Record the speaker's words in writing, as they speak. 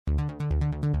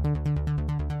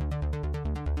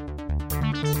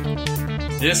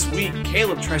This week,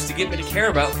 Caleb tries to get me to care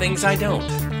about things I don't.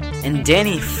 And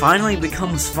Danny finally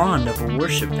becomes fond of a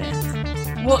worship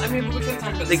band. Well, I mean, we can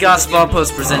talk about The Gospel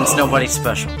Outpost presents Nobody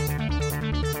Special.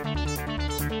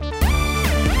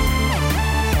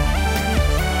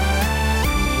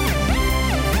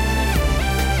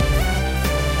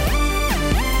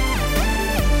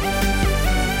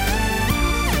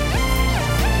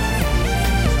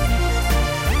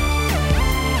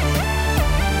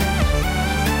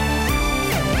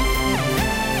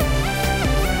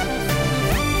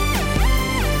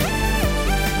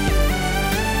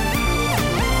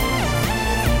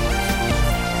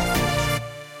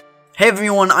 Hey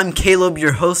everyone, I'm Caleb,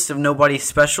 your host of Nobody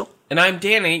Special. And I'm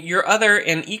Danny, your other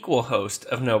and equal host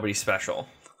of Nobody Special.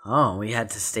 Oh, we had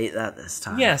to state that this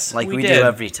time. Yes, like we did. do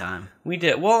every time. We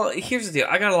did. Well, here's the deal.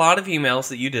 I got a lot of emails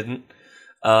that you didn't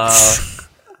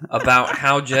about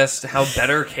how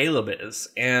better Caleb is.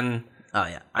 And Oh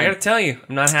yeah. I gotta tell you,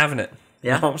 I'm not having it.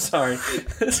 Yeah? No, I'm sorry.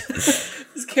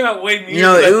 This came out way meaner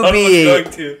know, than it would I thought be- it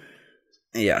was going to.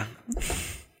 Yeah.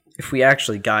 If we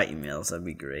actually got emails, that'd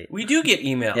be great. We do get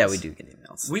emails. Yeah, we do get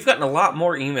emails. We've gotten a lot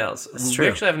more emails. That's We true.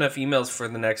 actually have enough emails for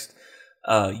the next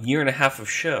year and a half of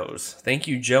shows. Thank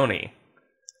you, Joni.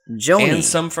 Joni. And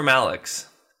some from Alex.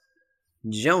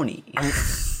 Joni.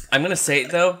 I'm going to say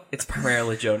it, though. It's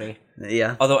primarily Joni.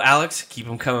 Yeah. Although, Alex, keep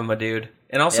them coming, my dude.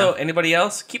 And also, Yeah. anybody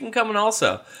else, keep them coming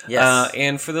also. Yes.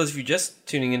 And for those of you just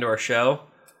tuning into our show,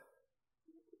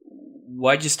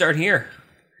 why'd you start here?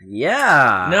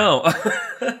 Yeah. No.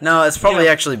 No, it's probably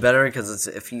Yeah. actually better because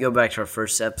if you go back to our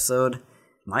first episode, it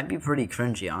might be pretty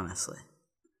cringy, honestly.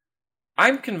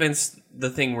 I'm convinced the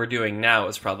thing we're doing now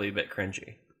is probably a bit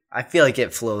cringy. I feel like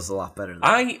it flows a lot better.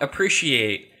 I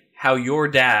appreciate how your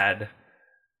dad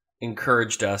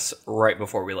encouraged us right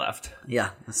before we left. Yeah,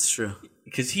 that's true.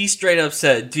 Because he straight up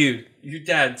said, dude, your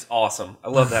dad's awesome. I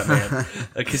love that man.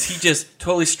 Because he just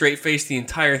totally straight-faced the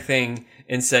entire thing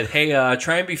and said, hey,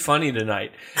 try and be funny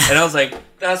tonight. And I was like,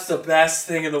 that's the best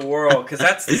thing in the world. Because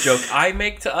that's the joke I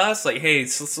make to us. Like, hey,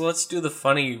 so let's do the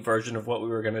funny version of what we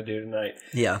were going to do tonight.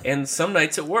 Yeah. And some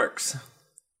nights it works.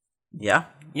 Yeah?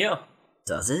 Yeah.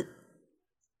 Does it?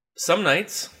 Some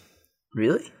nights.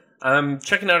 Really? I'm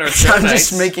checking out our show I'm notes.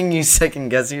 just making you second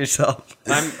guess yourself.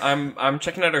 I'm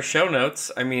checking out our show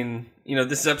notes. I mean, you know,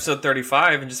 this is episode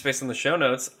 35, and just based on the show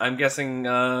notes, I'm guessing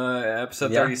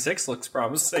episode 36 looks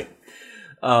promising.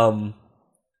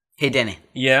 Hey, Danny.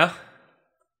 Yeah.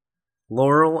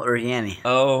 Laurel or Yanni?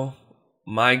 Oh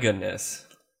my goodness.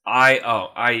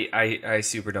 I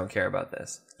super don't care about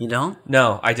this. You don't?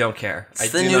 No, I don't care. It's I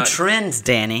the do new not- trends,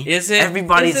 Danny. Is it?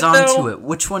 Everybody's Is it, onto though? it.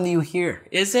 Which one do you hear?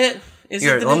 Is it? Is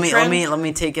Here, it the let new me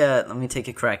trend? take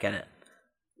a crack at it.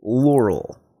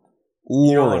 Laurel.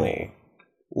 Yanni.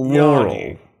 Laurel.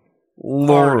 Yanni.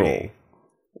 Laurel.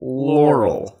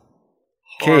 Laurel.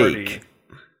 Hardy.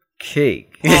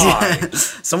 Cake. Pie.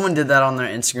 Someone did that on their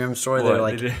Instagram story. They're What,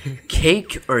 like, did it-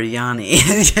 cake or Yanni?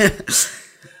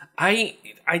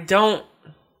 I don't.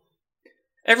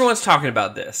 Everyone's talking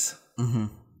about this. Mm-hmm.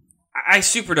 I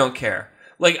super don't care.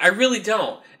 Like, I really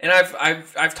don't. And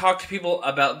I've talked to people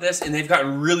about this, and they've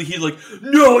gotten really heated. Like,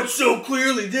 no, it's so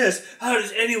clearly this. How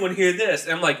does anyone hear this?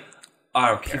 And I'm like, I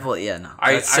don't care. People, yeah, no.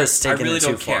 I That's just taking really it too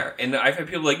don't far. care. And I've had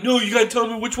people like, no, you gotta tell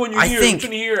me which one you're I hearing. think Which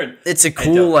one you're hearing. It's a I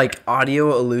cool, don't. like,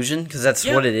 audio illusion, because that's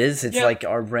Yeah. what it is. It's Yeah. like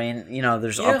our brain, you know,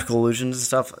 there's Yeah. optical illusions and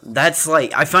stuff. That's,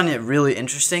 like, I find it really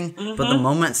interesting, but Mm-hmm. the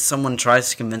moment someone tries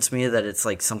to convince me that it's,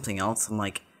 like, something else, I'm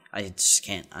like, I just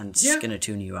can't. I'm just Yeah. gonna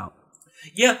tune you out.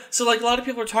 Yeah, so like a lot of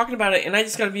people are talking about it, and I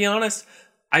just gotta be honest.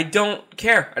 I don't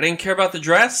care. I didn't care about the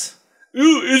dress.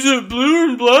 Ooh, is it blue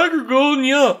and black or gold and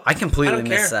yellow? I completely don't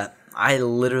missed care. that. I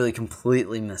literally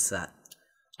completely missed that.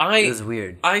 It was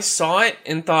weird. I saw it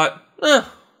and thought, I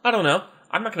don't know.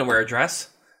 I'm not going to wear a dress.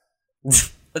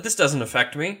 But this doesn't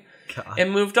affect me. God.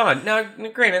 And moved on. Now,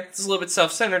 granted, this is a little bit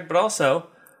self-centered, but also,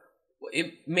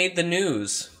 it made the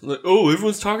news. Like, oh,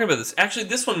 everyone's talking about this. Actually,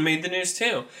 this one made the news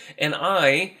too. And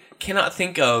I cannot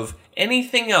think of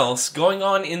anything else going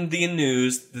on in the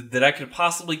news that I could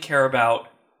possibly care about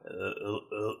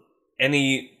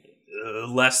any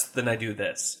less than I do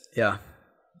this. Yeah.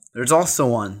 There's also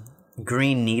one,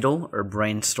 Green Needle or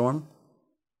Brainstorm.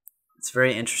 It's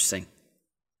very interesting.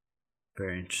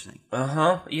 Very interesting.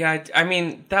 Yeah, I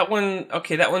mean that one.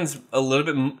 Okay, that one's a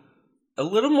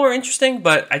little more interesting,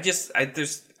 but I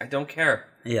don't care.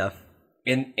 Yeah.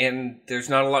 And there's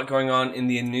not a lot going on in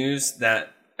the news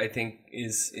that I think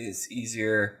is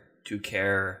easier to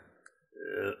care.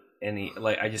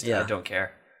 I don't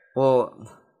care. Well,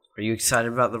 are you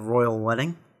excited about the royal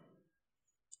wedding?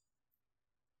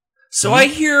 So I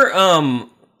hear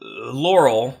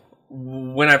Laurel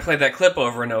when I played that clip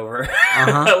over and over.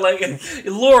 Like,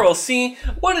 Laurel, see,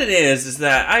 what it is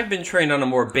that I've been trained on a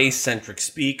more bass-centric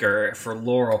speaker for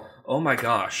Laurel. Oh my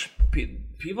gosh.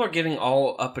 People are getting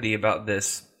all uppity about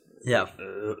this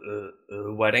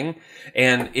wedding,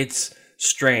 and it's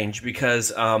strange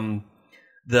because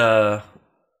the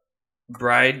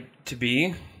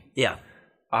bride-to-be,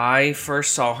 I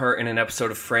first saw her in an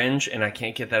episode of Fringe, and I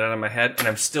can't get that out of my head, and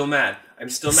I'm still mad.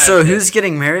 So who's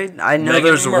getting married? I know Meghan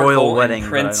there's a Markle royal and wedding,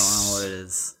 Prince, but I don't know what it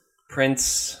is.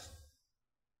 Prince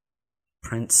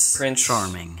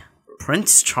Charming.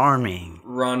 Prince Charming.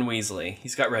 Ron Weasley.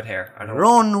 He's got red hair. I don't know.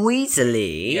 Ron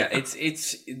Weasley. Yeah,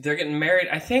 it's they're getting married.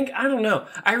 I don't know.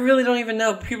 I really don't even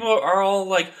know. People are all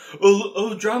like,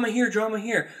 oh, drama here, drama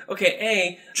here.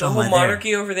 Okay, the whole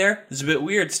monarchy over there is a bit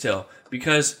weird still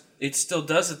because it still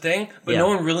does a thing, but no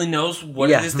one really knows what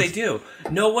it is they do.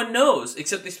 No one knows,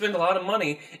 except they spend a lot of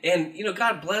money. And,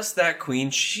 God bless that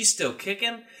queen. She's still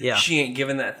kicking. Yeah. She ain't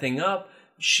giving that thing up.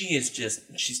 She's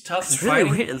tough and really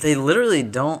fighting. Weird. They literally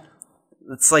don't.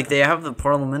 It's like they have the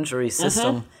parliamentary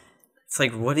system. It's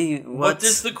like, what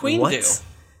does the queen do?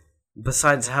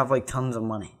 Besides have, like, tons of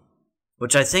money.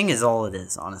 Which I think is all it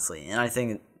is, honestly. And I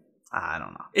think, I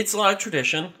don't know. It's a lot of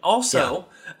tradition. Also,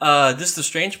 this is the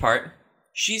strange part.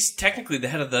 She's technically the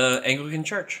head of the Anglican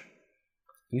Church.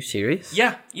 You serious?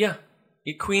 Yeah.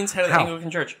 Queen's head of the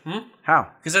Anglican Church. How?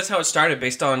 Because that's how it started,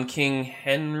 based on King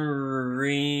Henry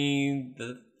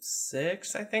VI,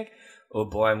 I think. Oh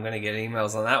boy, I'm going to get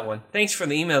emails on that one. Thanks for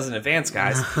the emails in advance,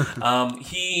 guys.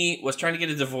 He was trying to get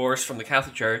a divorce from the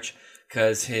Catholic Church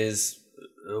because his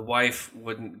wife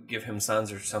wouldn't give him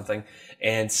sons or something.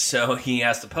 And so he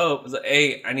asked the Pope,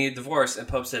 hey, I need a divorce. And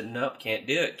the Pope said, nope, can't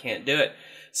do it.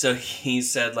 So he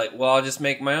said, well, I'll just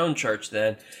make my own church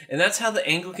then. And that's how the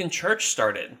Anglican Church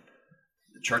started.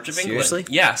 The Church of England.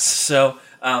 Seriously? Yes. So,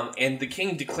 and the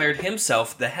king declared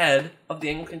himself the head of the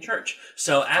Anglican Church.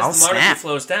 So as the monarchy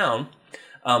flows down,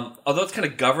 although it's kind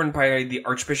of governed by the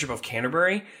Archbishop of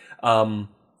Canterbury,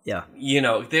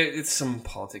 it's some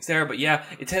politics there. But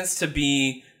it tends to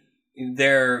be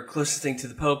their closest thing to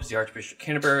the Pope is the Archbishop of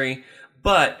Canterbury.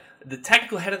 But the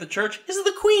technical head of the church is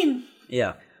the Queen.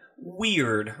 Yeah.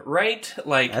 Weird, right?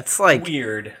 That's like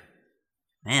weird.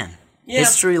 Man. Yeah.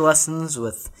 History lessons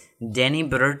with Danny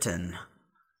Burton.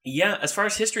 Yeah, as far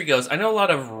as history goes, I know a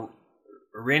lot of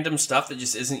random stuff that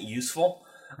just isn't useful.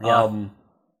 Yeah.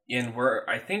 And we're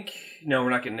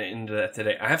not getting into that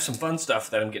today. I have some fun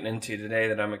stuff that I'm getting into today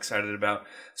that I'm excited about.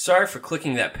 Sorry for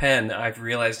clicking that pen. I've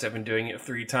realized I've been doing it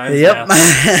 3 times now.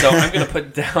 So I'm going to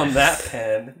put down that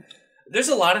pen. There's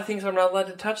a lot of things I'm not allowed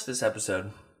to touch this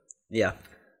episode. Yeah.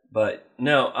 But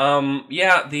no,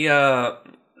 the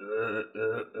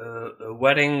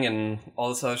wedding and all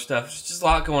this other stuff. There's just a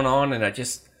lot going on, and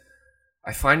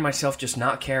I find myself just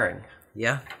not caring.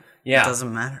 Yeah. Yeah. It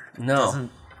doesn't matter. No. It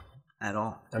doesn't at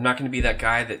all. I'm not going to be that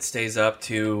guy that stays up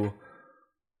to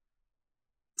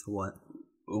what?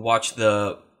 Watch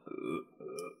the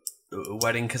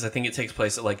wedding, because I think it takes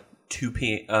place at 2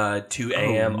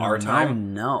 a.m. our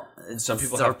time. No. Some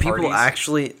people are have parties. people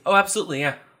actually? Oh, absolutely,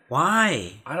 yeah.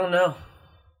 Why? I don't know.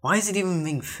 Why is it even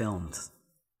being filmed?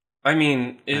 I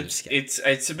mean,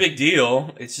 it's a big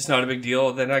deal. It's just not a big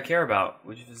deal that I care about,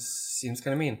 which seems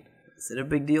kind of mean. Is it a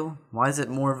big deal? Why is it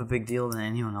more of a big deal than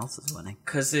anyone else's wedding?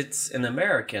 Because it's an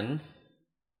American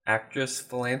actress,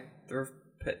 philanthropist.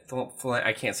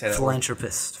 I can't say that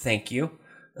Philanthropist. Word. Thank you.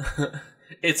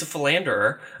 It's a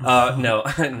philanderer.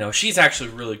 No, she's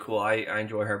actually really cool. I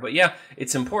enjoy her. But yeah,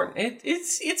 it's important.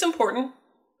 It's important.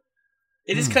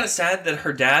 It is kind of sad that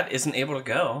her dad isn't able to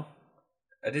go.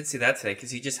 I did see that today because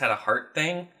he just had a heart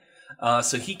thing.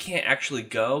 So he can't actually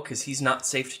go because he's not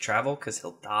safe to travel because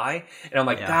he'll die. And I'm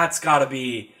like, that's got to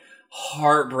be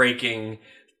heartbreaking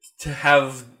to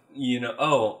have,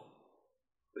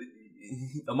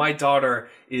 my daughter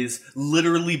is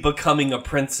literally becoming a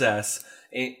princess.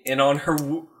 And on her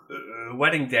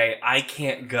wedding day, I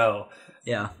can't go.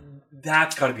 Yeah.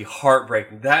 That's got to be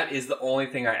heartbreaking. That is the only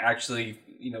thing I actually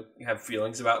have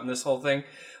feelings about in this whole thing.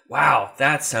 Wow,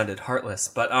 that sounded heartless.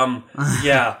 But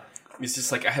yeah, it's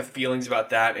just I have feelings about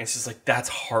that, and it's just that's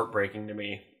heartbreaking to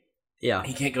me. Yeah.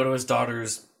 He can't go to his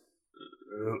daughter's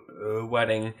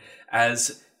wedding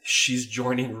as she's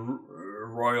joining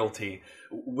royalty,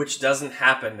 which doesn't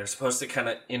happen. They're supposed to kind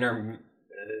of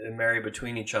intermarry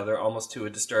between each other almost to a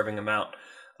disturbing amount.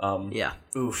 Yeah.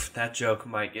 Oof, that joke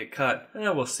might get cut.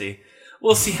 We'll see.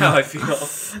 We'll see how I feel.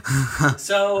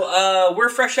 So, we're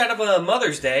fresh out of a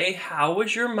Mother's Day. How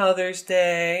was your Mother's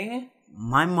Day?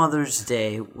 My Mother's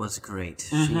Day was great.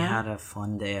 She had a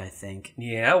fun day, I think.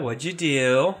 Yeah, what'd you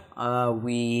do?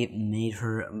 We made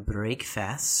her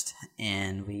breakfast,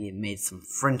 and we made some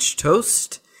French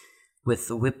toast with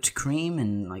the whipped cream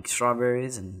and like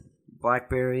strawberries and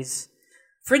blackberries.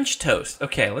 French toast.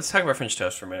 Okay, let's talk about French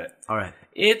toast for a minute. All right.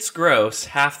 It's gross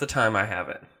half the time I have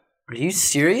it. Are you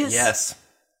serious? Yes.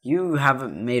 You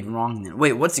haven't made wrong then.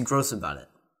 Wait, what's gross about it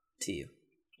to you?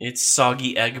 It's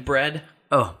soggy egg bread.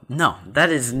 Oh, no.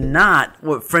 That is not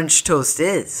what French toast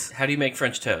is. How do you make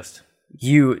French toast?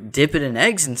 You dip it in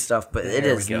eggs and stuff, but it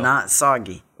There we is go. not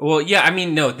soggy. Well, yeah, I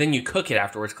mean, no, then you cook it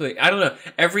afterwards. I don't know.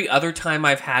 Every other time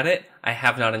I've had it, I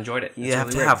have not enjoyed it. You It's have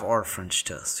really to weird. have our French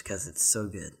toast because it's so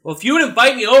good. Well, if you would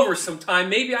invite me over sometime,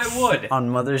 maybe I would. On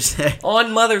Mother's Day.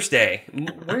 On Mother's Day.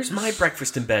 Where's my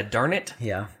breakfast in bed, darn it?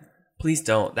 Yeah. Please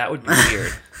don't. That would be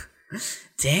weird.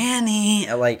 Danny!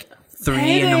 At like 3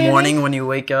 Hey, in the Danny. morning when you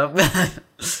wake up. I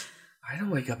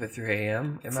don't wake up at 3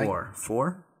 a.m. Am I?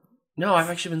 4? No, I've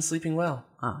actually been sleeping well.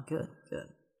 Oh, good.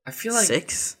 I feel like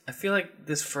 6? I feel like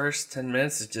this first 10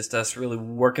 minutes is just us really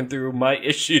working through my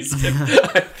issues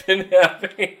that I've been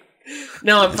having.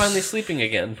 No, I'm finally sleeping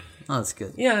again. Oh, that's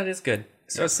good. Yeah, it is good.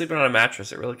 So I was sleeping on a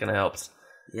mattress. It really kind of helps.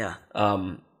 Yeah.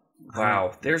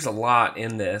 Wow, there's a lot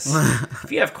in this.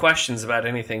 If you have questions about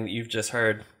anything that you've just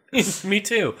heard, me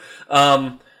too.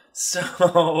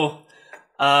 So,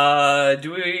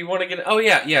 do we want to get? Oh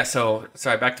yeah. So,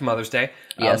 sorry. Back to Mother's Day.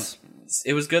 Yes.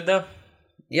 It was good though.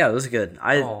 Yeah, it was good.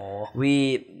 Aw.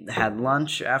 We had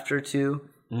lunch after 2,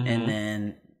 Mm-hmm. and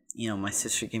then, my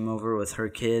sister came over with her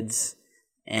kids,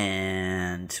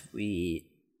 and we,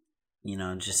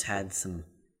 just had some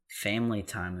family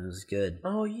time. It was good.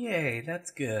 Oh yay,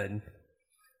 that's good.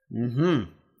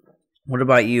 Mm-hmm. What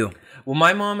about you? Well,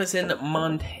 my mom is in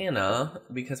Montana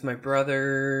because my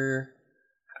brother.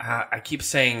 I keep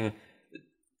saying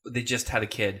they just had a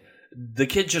kid. The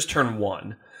kid just turned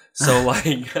 1, so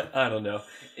like I don't know.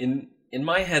 In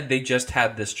my head, they just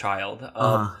had this child,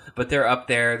 but they're up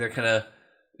there. They're kind of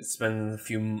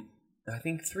spending I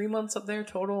think 3 months up there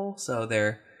total. So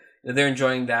they're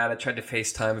enjoying that. I tried to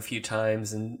FaceTime a few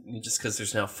times, and just because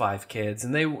there's now 5 kids,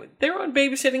 and they were on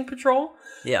babysitting patrol.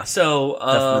 Yeah. So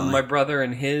Definitely. my brother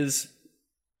and his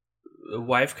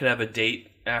wife could have a date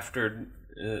after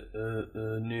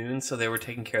noon, so they were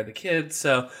taking care of the kids.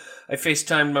 So I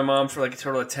FaceTimed my mom for like a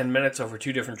total of 10 minutes over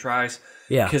 2 different tries.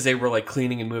 Yeah. Because they were like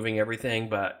cleaning and moving everything.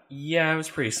 But yeah, it was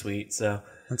pretty sweet. So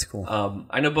That's cool.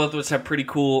 I know both of us have pretty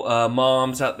cool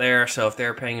moms out there. So if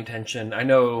they're paying attention, I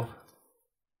know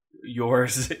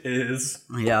yours is.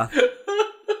 Yeah.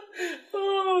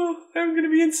 Oh, I'm going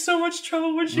to be in so much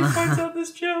trouble when she finds out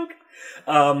this joke.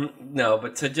 No,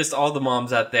 but to just all the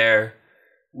moms out there,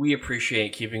 we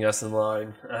appreciate keeping us in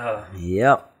line.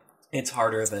 Yep. It's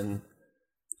harder than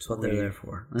That's what they're there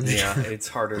for. yeah, it's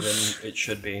harder than it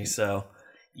should be. So,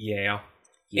 yeah.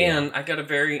 Yeah. And I got a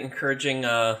very encouraging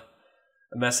a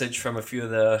message from a few of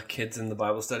the kids in the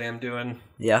Bible study I'm doing.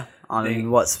 Yeah?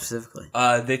 On what specifically?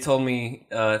 They told me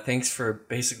thanks for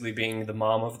basically being the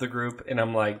mom of the group, and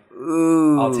I'm like,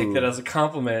 Ooh. I'll take that as a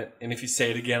compliment, and if you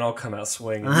say it again, I'll come out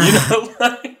swinging. You know,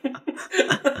 like,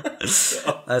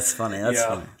 so, That's funny. That's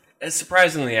funny. It's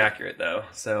surprisingly accurate though.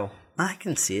 So, I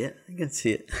can see it.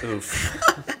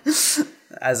 oof.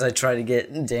 As I try to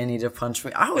get Danny to punch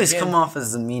me. I always Again. come off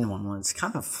as the mean one when it's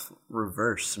kind of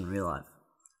reverse in real life.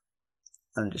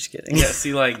 I'm just kidding. Yeah,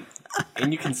 see, like,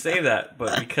 and you can say that,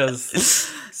 but because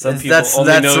some people that's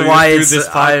only know why you're it's through this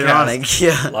podcast, ironic.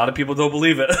 Yeah. a lot of people don't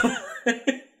believe it.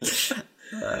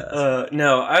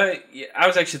 No, I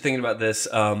was actually thinking about this.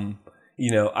 I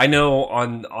know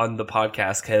on the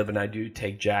podcast, Caleb and I do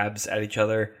take jabs at each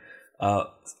other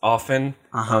often.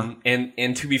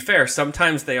 And to be fair,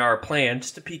 sometimes they are planned.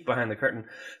 Just to peek behind the curtain,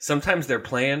 sometimes they're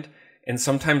planned, and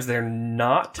sometimes they're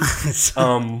not.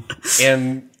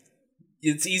 And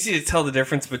it's easy to tell the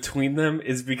difference between them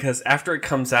is because after it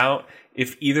comes out,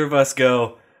 if either of us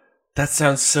go, "That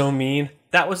sounds so mean,"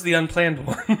 that was the unplanned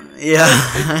one. Yeah.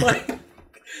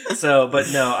 So,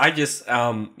 but no, I just,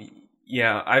 I've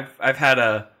had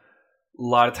a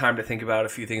lot of time to think about a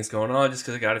few things going on just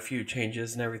because I got a few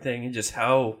changes and everything, and just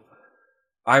how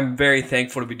I'm very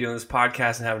thankful to be doing this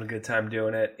podcast and having a good time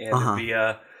doing it, and to be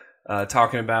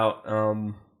talking about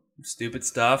stupid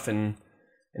stuff and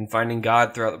finding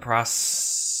God throughout the process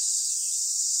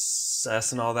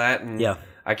and all that. And Yeah.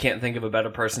 I can't think of a better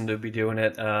person to be doing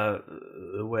it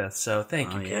with. So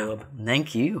thank you, Caleb.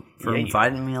 Thank you for Yeah,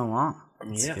 inviting me along.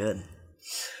 It's Yeah. good.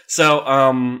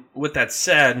 So, with that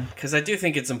said, because I do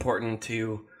think it's important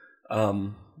to,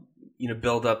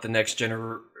 build up the next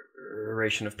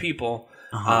generation of people.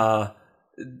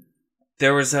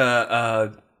 there was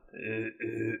a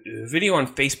video on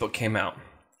Facebook came out.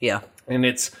 Yeah. And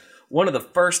it's one of the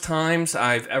first times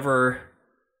I've ever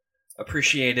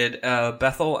appreciated a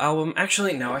Bethel album.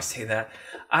 Actually, no, I say that.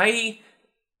 I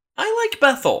like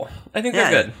Bethel. I think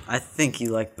they're good. I think you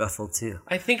like Bethel too.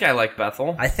 I think I like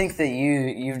Bethel. I think that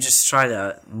you just try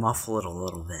to muffle it a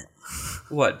little bit.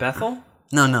 What, Bethel?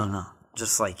 No.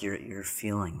 Just like your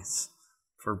feelings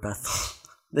for Bethel.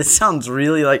 This sounds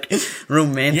really like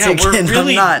romantic. Yeah, we're and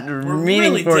really, I'm not we're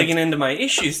meaning really for digging into my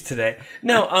issues today.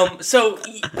 No, so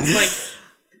like,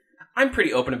 I'm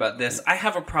pretty open about this. I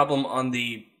have a problem on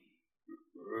the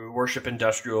worship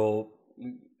industrial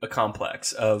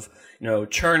complex of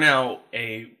churn out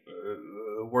a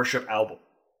worship album.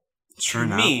 To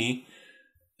me,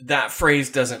 that phrase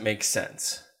doesn't make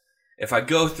sense. If I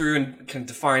go through and can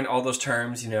define all those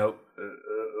terms,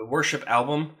 worship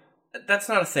album, that's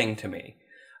not a thing to me.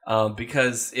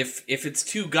 Because if it's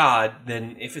to God,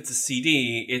 then if it's a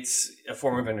CD, it's a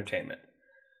form of entertainment.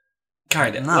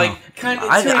 Kind of. No.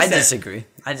 I disagree.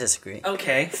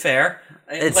 Okay, fair.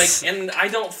 And I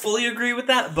don't fully agree with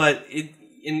that, but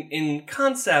in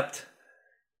concept,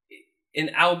 an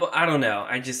album, I don't know.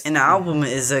 An album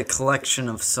is a collection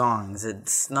of songs.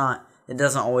 It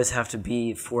doesn't always have to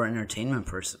be for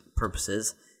entertainment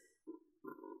purposes.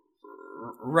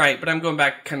 Right, but I'm going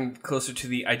back kind of closer to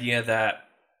the idea that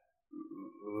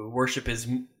worship is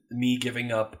me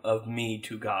giving up of me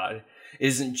to God. It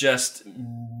isn't just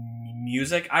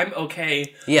music. I'm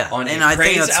okay on and a I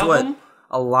praise think that's album. what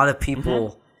a lot of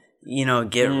people,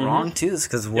 get wrong too, is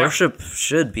because worship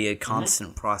should be a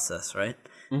constant process, right?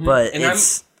 But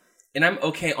I'm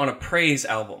okay on a praise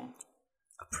album.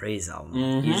 A praise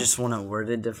album. You just want to word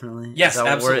it differently? Yes,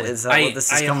 absolutely. Is that what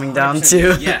this is coming down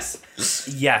to? Yes,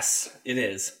 it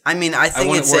is. I mean, I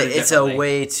think it's a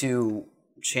way to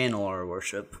channel our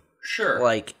worship. Sure.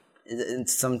 Like,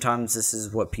 sometimes this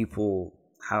is what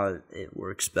how it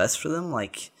works best for them,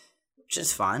 which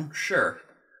is fine. Sure.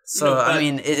 So, I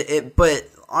mean, but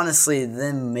honestly,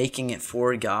 them making it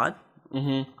for God,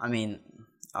 I mean,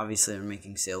 obviously they're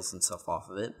making sales and stuff off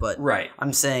of it, but right.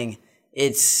 I'm saying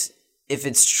if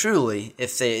they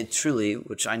truly,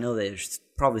 which I know they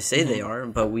probably say they are,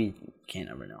 but we can't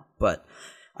ever know. But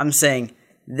I'm saying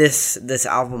this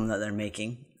album that they're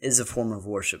making is a form of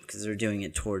worship because they're doing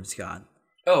it towards God.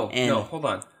 Oh, no, hold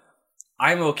on.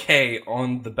 I'm okay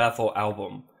on the Bethel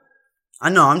album. I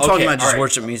know, I'm talking about just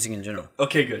worship music in general.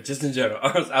 Okay, good. Just in general.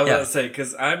 I was going to say,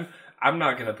 because I'm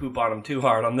not going to poop on them too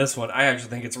hard on this one. I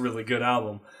actually think it's a really good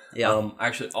album. Yeah.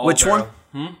 Actually, which one?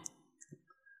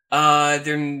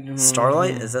 They're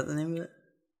Starlight? Is that the name of it?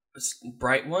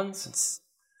 Bright Ones?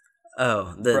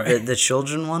 The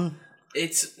children one?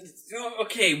 It's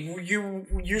okay.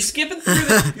 You're skipping through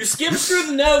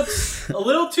the notes a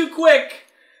little too quick.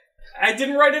 I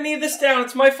didn't write any of this down.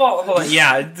 It's my fault. Hold on.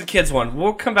 Yeah, the kids one.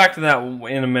 We'll come back to that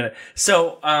in a minute.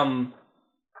 So, no,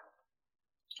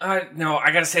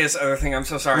 I gotta say this other thing. I'm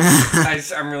so sorry.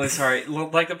 I'm really sorry.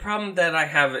 Like, the problem that I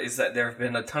have is that there have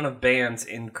been a ton of bands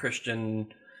in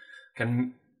Christian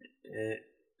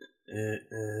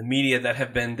media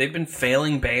that they've been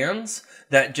failing bands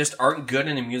that just aren't good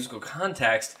in a musical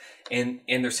context, and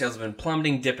their sales have been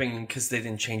plummeting, dipping, because they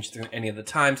didn't change through any of the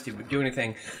times, didn't do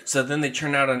anything. So then they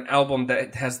turn out an album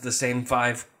that has the same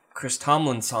 5 Chris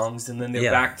Tomlin songs, and then they're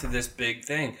back to this big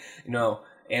thing,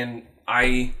 and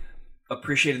I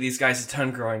appreciated these guys a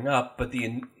ton growing up, but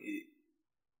the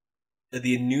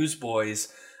Newsboys,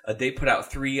 they put out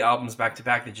 3 albums back to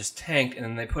back that just tanked, and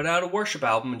then they put out a worship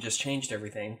album and just changed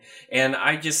everything. And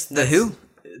I just who?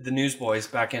 The Newsboys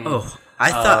back in.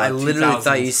 I literally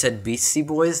thought you said Beastie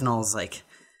Boys, and I was like,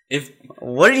 if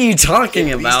what are you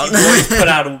talking about? Beastie Boys put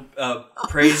out a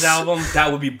praise album,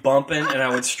 that would be bumping, and I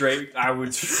would straight up.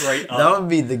 That would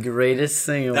be the greatest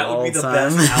thing of all time. That would be the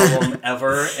best album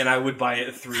ever, and I would buy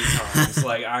it 3 times.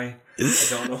 Like, I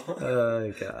don't know.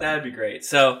 Oh, God. That'd be great.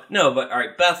 So, no, but all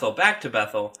right, Bethel. Back to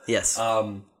Bethel. Yes.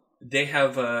 They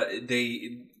have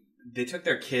they took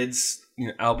their kids'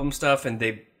 album stuff and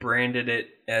they branded it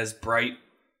as Bright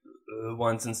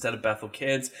Ones instead of Bethel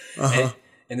Kids.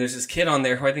 And there's this kid on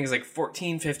there who I think is like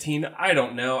 14, 15. I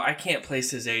don't know. I can't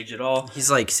place his age at all.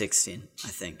 He's like 16, I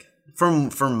think. From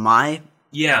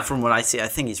what I see, I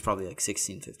think he's probably like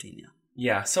 16, 15. Yeah.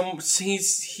 Yeah. So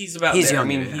he's about he's there.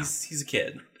 Younger, I mean, he's a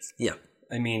kid. Yeah.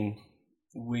 I mean,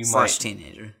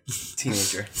 teenager.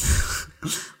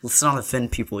 Let's not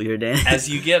offend people here, Dan. As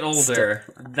you get older,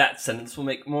 that sentence will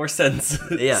make more sense.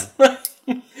 Yeah.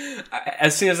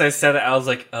 As soon as I said it, I was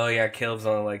like, "Oh yeah, Caleb's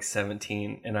only like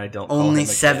 17, and I don't call only him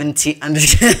a 17."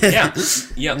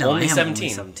 Yeah, no, only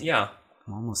 17. Yeah,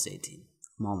 I'm almost 18.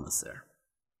 I'm almost there.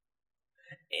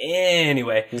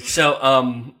 Anyway,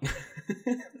 so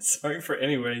sorry for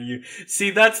anywaying you.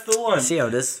 See, that's the one. See how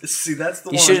it is? See, that's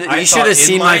the You one. you should have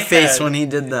seen my face when he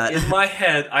did that. In my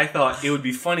head, I thought it would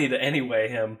be funny to anyway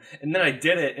him, and then I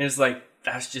did it, and it's like,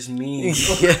 that's just me.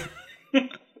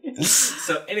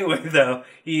 So anyway, though,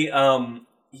 he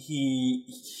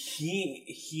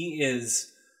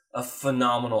is a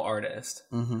phenomenal artist.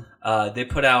 Mm-hmm. They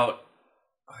put out,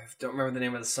 I don't remember the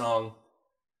name of the song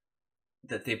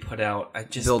that they put out. I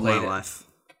just Build played My it. Life.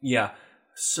 Yeah,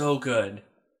 so good.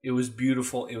 It was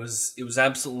beautiful. It was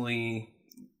absolutely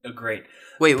great.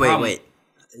 Wait.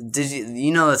 Did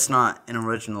you know that's not an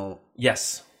original?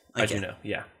 Yes, Okay. I do know.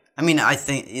 Yeah, I mean, I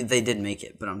think they did make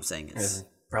it, but I'm saying it's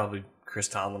probably Chris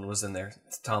Tomlin was in there.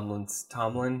 Tomlin.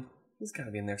 He's got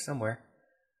to be in there somewhere.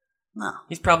 no.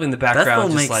 He's probably in the background, Bethel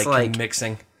just makes, like-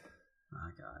 mixing.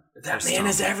 Oh God, That Chris man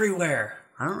is Tomlin. everywhere.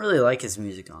 I don't really like his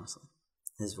music, honestly.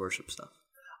 His worship stuff.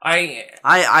 I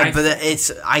But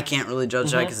it's I can't really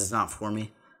judge that because it's not for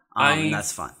me.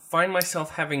 That's fine. Find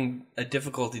myself having a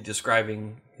difficulty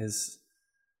describing his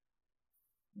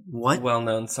What?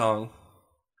 well-known song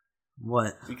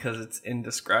What? because it's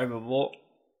indescribable.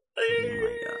 Oh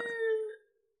my God.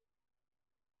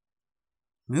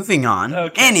 Moving on.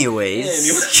 Okay.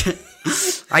 Anyways.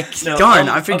 I No,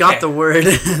 I forgot okay. the word.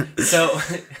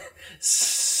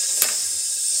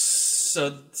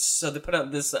 So they put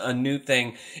out this a new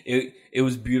thing. It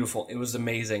was beautiful. It was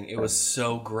amazing. It was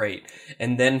so great.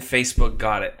 And then Facebook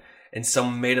got it, and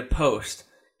someone made a post,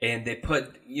 and they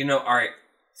put, all right,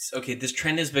 okay, this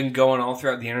trend has been going all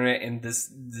throughout the internet, and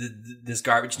this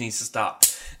garbage needs to stop.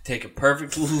 Take a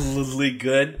perfectly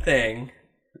good thing,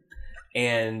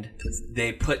 and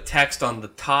they put text on the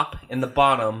top and the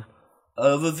bottom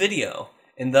of a video,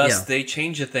 and thus they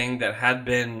change a thing that had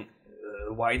been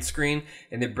widescreen,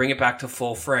 and they bring it back to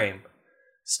full frame.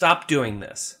 Stop doing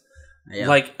this. Yeah.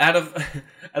 Like out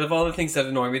of all the things that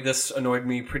annoy me, this annoyed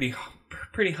me pretty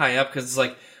high up because it's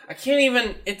like I can't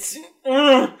even. It's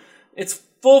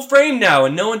full frame now,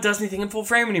 and no one does anything in full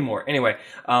frame anymore. Anyway,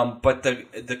 but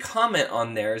the comment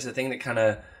on there is the thing that kind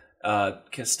of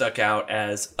stuck out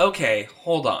as, okay,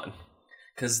 hold on,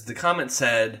 because the comment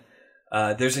said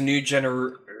there's a new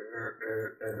generation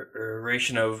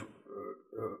of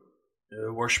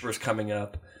worshippers coming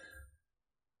up.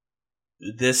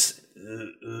 This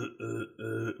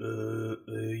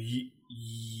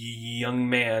young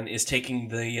man is taking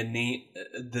the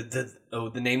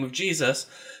name of Jesus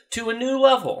to a new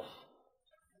level.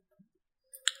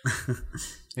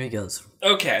 Here he goes.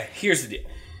 Okay, here's the deal.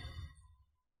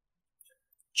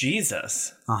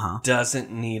 Jesus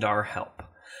doesn't need our help,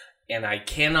 and I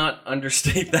cannot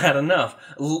understate that enough.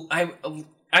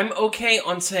 I'm okay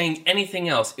on saying anything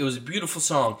else. It was a beautiful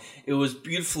song. It was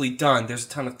beautifully done. There's a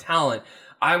ton of talent.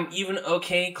 I'm even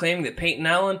okay claiming that Peyton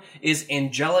Allen is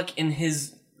angelic in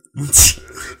his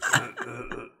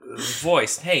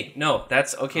voice. Hey, no,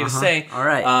 that's okay to say. All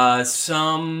right.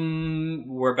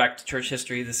 We're back to church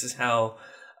history. This is how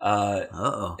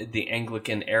the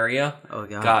Anglican area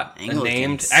got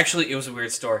named. Actually, it was a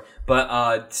weird story,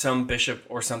 but some bishop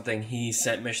or something, he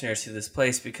sent missionaries to this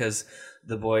place because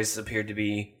the boys appeared to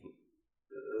be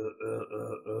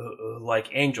like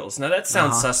angels. Now that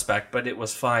sounds suspect, but it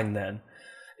was fine then.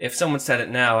 If someone said it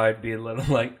now, I'd be a little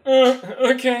like,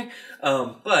 okay.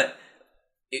 But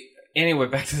anyway,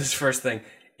 back to this first thing.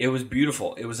 It was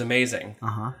beautiful. It was amazing.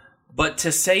 But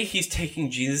to say he's taking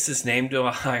Jesus' name to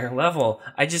a higher level,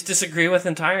 I just disagree with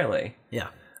entirely. Yeah.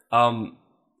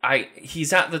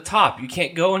 He's at the top. You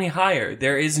can't go any higher.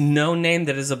 There is no name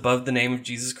that is above the name of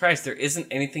Jesus Christ. There isn't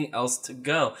anything else to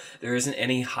go. There isn't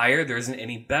any higher. There isn't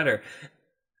any better.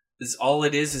 All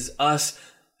it is us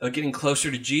getting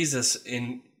closer to Jesus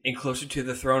and closer to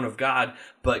the throne of God.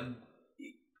 But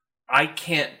I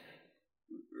can't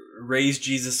raise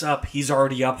Jesus up. He's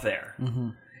already up there.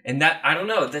 And that, I don't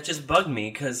know, that just bugged me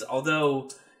because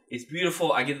although it's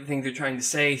beautiful, I get the thing they're trying to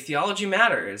say. Theology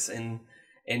matters, and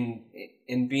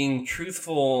being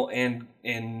truthful and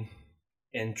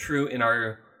true in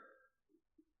our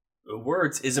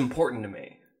words is important to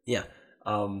me. Yeah.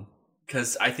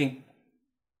 Because I think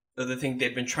the thing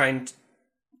they've been trying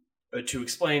to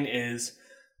explain is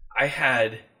I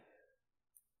had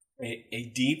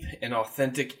a deep and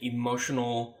authentic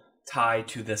emotional tie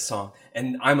to this song,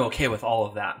 and I'm okay with all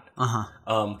of that.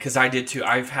 Because I did too.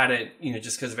 I've had it,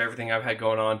 just because of everything I've had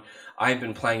going on. I've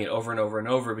been playing it over and over and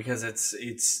over because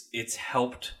it's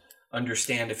helped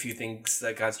understand a few things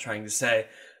that God's trying to say,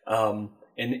 and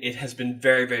it has been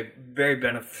very, very, very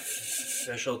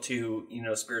beneficial to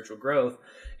spiritual growth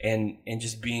and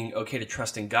just being okay to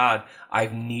trust in God.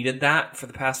 I've needed that for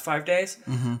the past 5 days.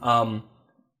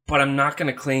 but I'm not going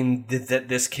to claim that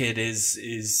this kid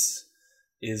is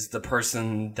the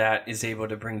person that is able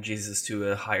to bring Jesus to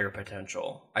a higher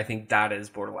potential. I think that is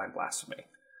borderline blasphemy.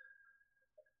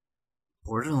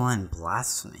 Borderline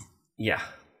blasphemy? Yeah.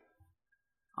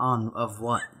 Of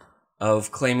what?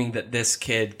 Of claiming that this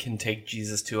kid can take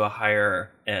Jesus to a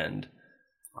higher end.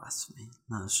 Blasphemy?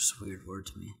 No, it's just a weird word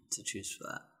to me to choose for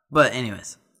that. But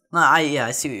anyways, no,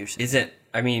 I see what you're saying. Is it?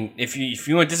 I mean, if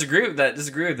you want to disagree with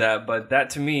that. But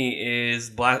that to me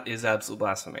is absolute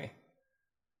blasphemy.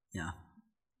 Yeah.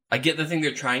 I get the thing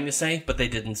they're trying to say, but they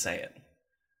didn't say it.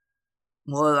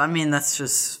 Well, I mean, that's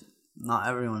just not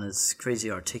everyone is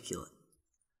crazy articulate.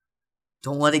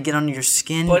 Don't let it get under your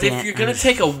skin. But if you're gonna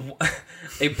take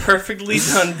a perfectly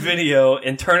done video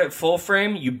and turn it full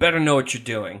frame, you better know what you're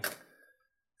doing.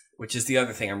 Which is the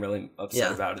other thing I'm really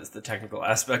upset about, is the technical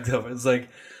aspect of it. It's like,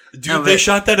 dude, they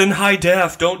shot that in high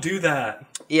def. Don't do that.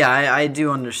 Yeah, I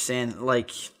do understand. Like,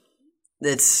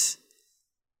 it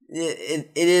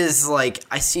is like,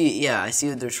 I see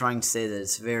what they're trying to say, that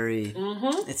it's very,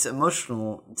 it's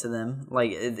emotional to them.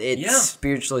 Like, it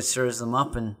spiritually stirs them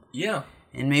up, and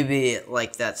maybe,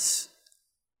 like, that's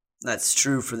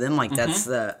true for them. Like, that's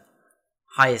the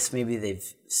highest maybe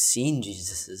they've seen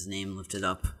Jesus' name lifted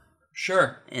up.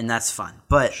 Sure. And that's fine.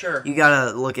 But you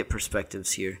gotta look at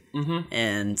perspectives here.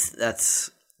 And that's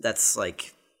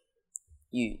like,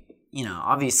 you know,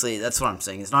 obviously, that's what I'm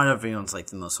saying. It's not everyone's, like,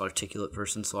 the most articulate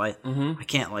person, so I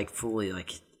can't, like, fully,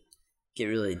 like, get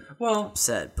really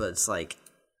upset, but it's like...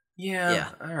 Yeah.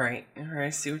 All right, I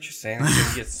see what you're saying. I'm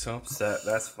gonna get so upset.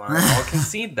 That's fine. I'll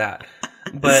concede that.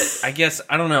 But I guess,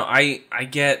 I don't know, I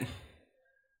get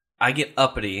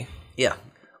uppity. Yeah,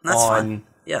 that's fine.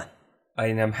 Yeah.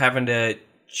 And I'm having to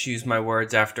choose my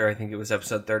words after, I think it was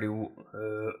episode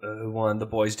 31, the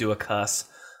boys do a cuss.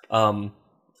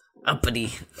 Uppity.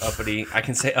 I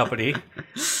can say uppity.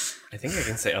 I think I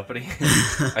can say uppity.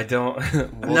 I don't.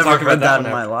 I've never heard that in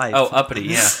my life. Oh, uppity,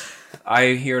 yeah.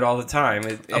 I hear it all the time.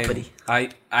 Uppity.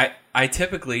 I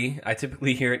typically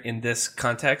hear it in this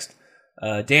context.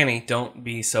 Danny, don't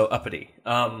be so uppity.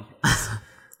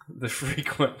 The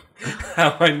frequent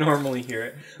how I normally hear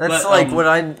it. That's like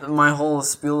what my whole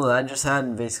spiel that I just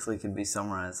had basically could be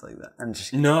summarized like that.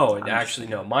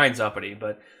 No, mine's uppity,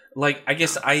 but like, I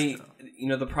guess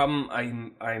the problem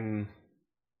I'm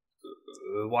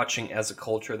watching as a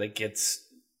culture that gets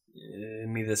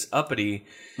me this uppity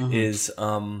is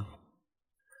there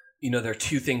are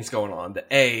two things going on.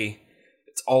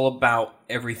 It's all about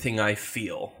everything I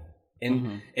feel.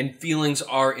 And feelings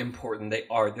are important.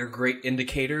 They're great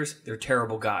indicators. They're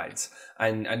terrible guides.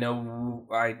 And I know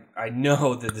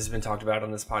that this has been talked about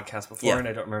on this podcast before, and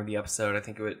I don't remember the episode. I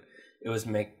think it was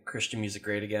Make Christian Music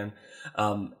Great Again.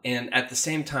 And at the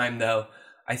same time, though,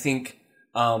 I think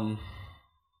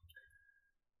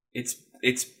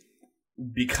it's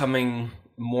becoming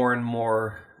more and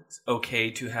more okay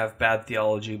to have bad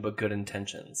theology but good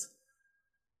intentions.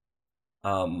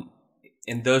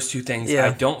 And those two things,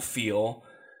 I don't feel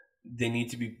they need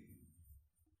to be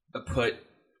put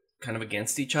kind of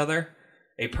against each other.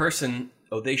 A person,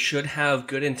 they should have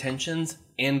good intentions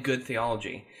and good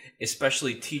theology,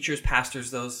 especially teachers,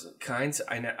 pastors, those kinds.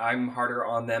 I'm harder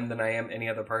on them than I am any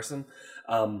other person.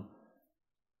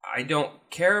 I don't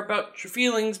care about your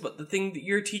feelings, but the thing that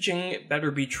you're teaching better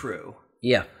be true.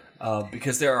 Yeah.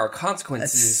 Because there are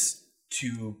consequences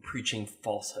to preaching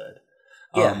falsehood.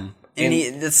 Yeah. And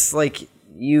it's like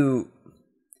you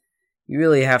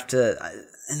really have to,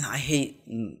 and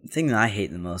the thing that I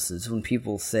hate the most is when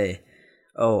people say,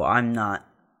 oh, I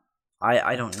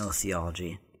don't know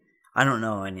theology. I don't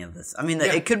know any of this. I mean,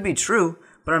 it could be true,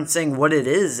 but I'm saying what it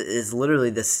is literally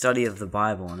the study of the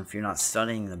Bible. And if you're not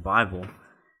studying the Bible,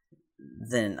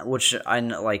 then, which I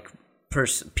know, like,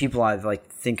 people I like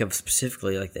think of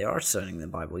specifically, like, they are studying the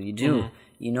Bible. You do,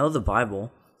 you know the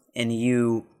Bible, and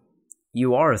you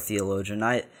are a theologian.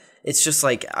 It's just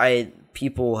like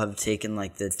people have taken,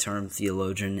 like, the term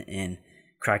theologian and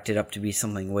cracked it up to be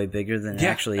something way bigger than it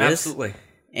actually is. Absolutely.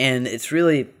 And it's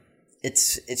really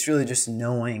just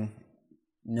knowing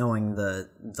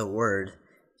the word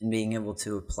and being able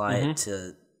to apply it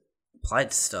to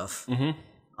stuff.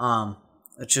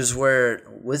 Which is where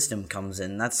wisdom comes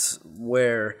in. That's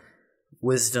where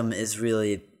wisdom is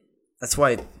really. That's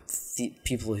why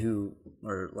people who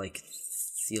are like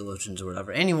theologians or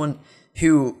whatever, anyone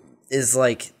who is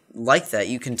like that,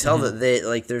 you can tell that they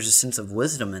like. There's a sense of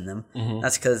wisdom in them.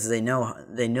 That's because they know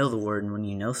the word, and when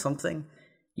you know something,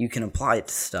 you can apply it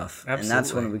to stuff, and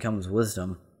that's when it becomes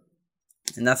wisdom.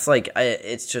 And that's like,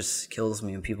 it just kills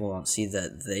me when people don't see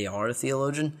that they are a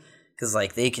theologian, because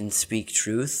like they can speak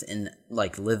truth and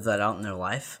like live that out in their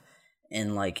life,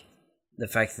 And like the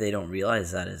fact that they don't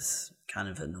realize that is kind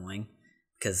of annoying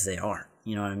because they are.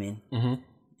 You know what I mean? Mm-hmm.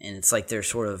 And it's like they're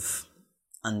sort of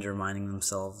undermining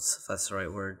themselves, if that's the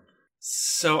right word.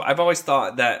 So I've always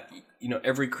thought that, you know,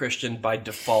 every Christian by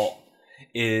default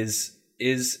is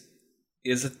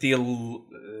a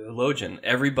theologian.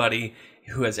 Everybody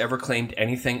who has ever claimed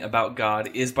anything about God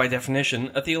is by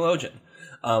definition a theologian.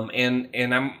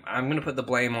 And I'm going to put the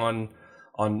blame on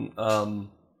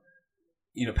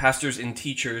you know, pastors and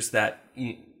teachers that,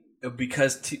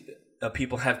 because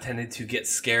people have tended to get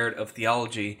scared of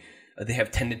theology, they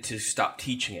have tended to stop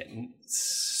teaching it.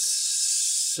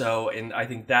 So, and I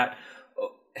think that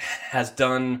has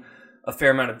done a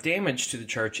fair amount of damage to the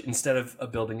church instead of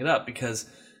building it up, because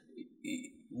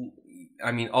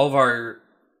I mean, all of our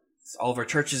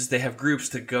churches, they have groups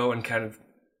to go and kind of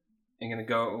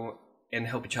go and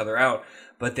help each other out,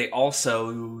 but they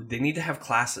need to have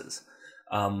classes,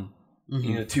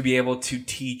 you know, to be able to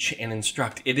teach and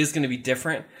instruct. It is going to be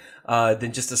different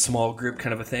than just a small group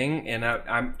kind of a thing, and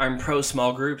I'm pro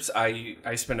small groups.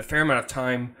 I spend a fair amount of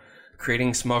time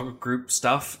creating small group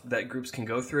stuff that groups can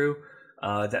go through,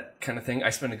 that kind of thing.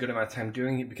 I spend a good amount of time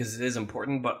doing it because it is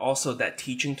important, but also that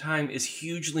teaching time is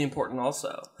hugely important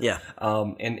also. Yeah.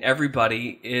 And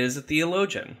everybody is a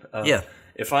theologian. Yeah.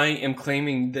 If I am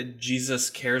claiming that Jesus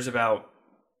cares about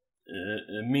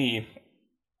me,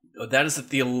 that is a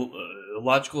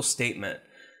theological statement.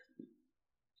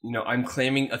 You know, I'm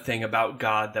claiming a thing about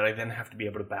God that I then have to be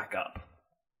able to back up.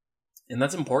 And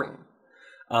that's important.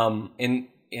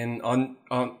 And on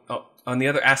the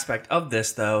other aspect of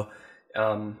this, though,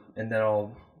 and then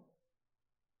I'll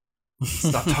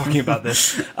stop talking about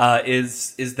this,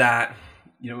 is that,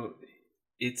 you know,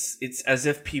 it's as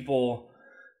if people,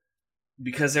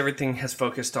 because everything has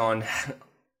focused on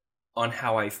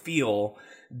how I feel,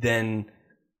 then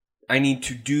I need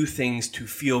to do things to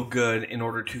feel good in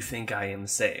order to think I am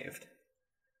saved.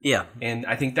 Yeah. And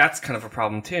I think that's kind of a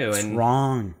problem too. It's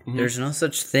wrong. Mm-hmm. There's no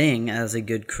such thing as a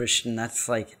good Christian. That's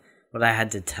like what I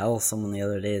had to tell someone the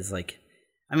other day, is like,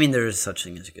 I mean, there is such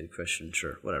thing as a good Christian,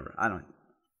 sure, whatever. I don't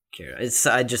care.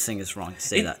 I just think it's wrong to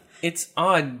say that. It's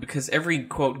odd because every,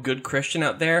 quote, good Christian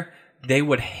out there, they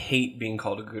would hate being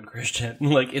called a good Christian.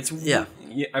 Like, it's... Yeah.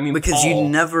 I mean, because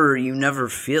Paul, you never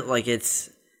feel like it's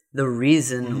the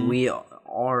reason we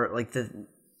are, like, the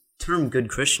term good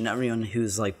Christian, everyone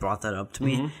who's, like, brought that up to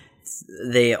me,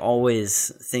 they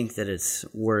always think that it's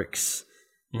works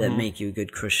that make you a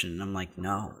good Christian. And I'm like,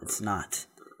 no, it's not.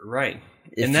 Right.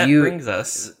 And that brings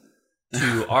us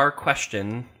to our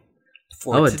question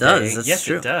for today. Oh, it does. That's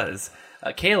true. It does.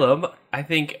 Caleb, I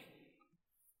think...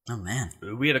 Oh, man.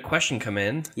 We had a question come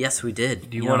in. Yes, we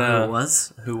did. Do you want to... know who it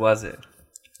was? Who was it?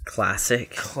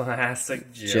 Classic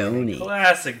Joni.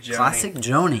 Classic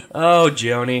Joni. Oh,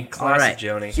 Joni. Classic All right.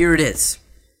 Joni. Here it is.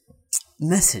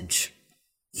 Message.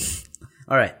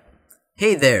 All right.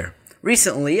 Hey there.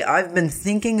 Recently, I've been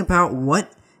thinking about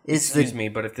what is Excuse me,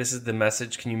 but if this is the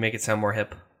message, can you make it sound more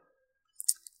hip?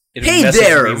 Hey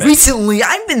there! Recently,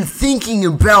 I've been thinking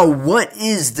about what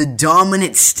is the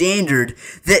dominant standard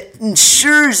that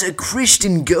ensures a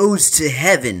Christian goes to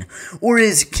heaven or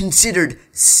is considered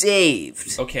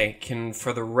saved. Okay,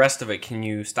 for the rest of it, can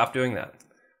you stop doing that?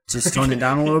 Just tone it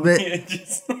down a little bit?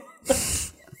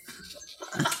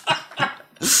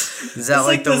 Is that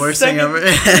like the worst thing ever?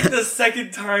 It's like the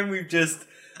second time we've just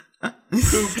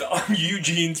pooped on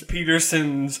Eugene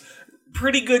Peterson's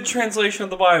pretty good translation of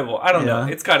the Bible. I don't know.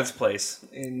 It's got its place.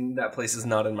 And that place is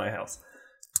not in my house.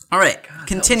 All right. God,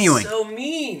 continuing. That was so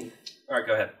mean. All right,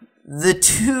 go ahead. The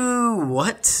two...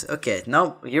 What? Okay.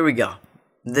 No, here we go.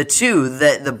 The two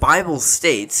that the Bible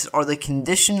states are the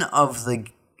condition of the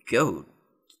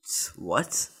goats.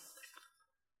 What?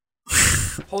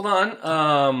 Hold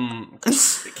on.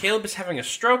 Caleb is having a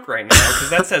stroke right now because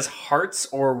that says hearts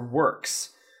or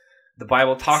works. The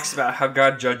Bible talks about how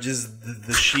God judges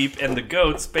the sheep and the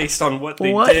goats based on what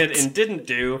they did and didn't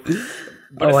do.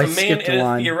 But if a man in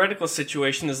a theoretical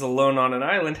situation is alone on an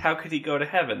island, how could he go to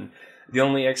heaven? The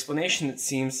only explanation, it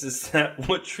seems, is that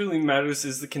what truly matters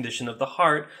is the condition of the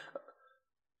heart.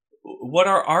 What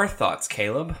are our thoughts,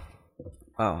 Caleb?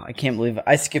 Oh, I can't believe it.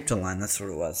 I skipped a line. That's what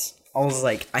it was. I was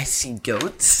like, I see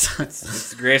goats. It's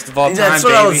the greatest of all time, That's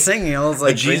what I was singing. I was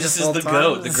like, Jesus is the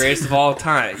goat, the greatest of all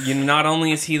time. Not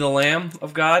only is he the Lamb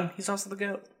of God, he's also the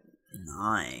goat.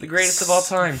 Nice. The greatest of all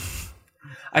time.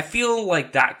 I feel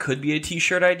like that could be a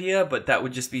t-shirt idea, but that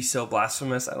would just be so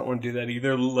blasphemous. I don't want to do that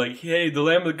either. Like, hey, the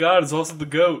Lamb of God is also the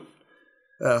goat.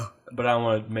 Oh. But I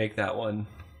want to make that one.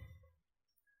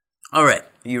 All right.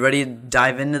 You ready to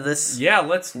dive into this? Yeah,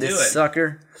 let's do it. This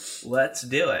sucker? Let's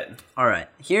do it. All right.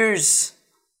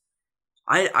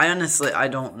 I honestly I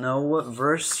don't know what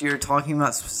verse you're talking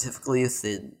about specifically with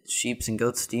the sheep and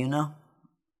goats. Do you know?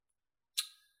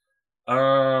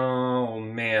 Oh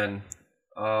man,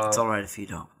 It's all right if you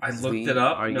don't. I looked it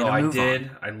up. No, I did.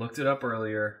 I looked it up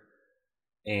earlier,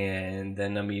 and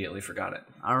then immediately forgot it.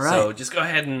 All right. So just go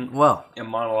ahead and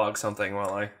monologue something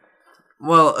while I.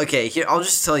 Well, okay. Here, I'll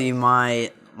just tell you my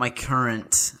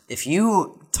current. If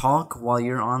you talk while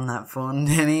you're on that phone,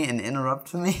 Danny, and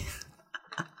interrupt me.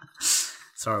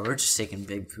 Sorry, we're just taking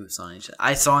big poops on each other.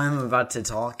 I saw him about to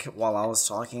talk while I was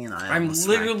talking, and I'm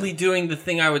literally doing the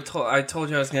thing I told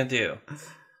you I was going to do.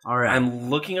 All right. I'm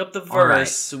looking up the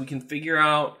verse so we can figure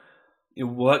out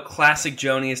what Classic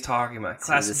Joni is talking about.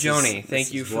 Classic Joni,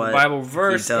 thank you for the Bible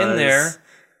verse in there.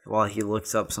 While he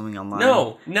looks up something online.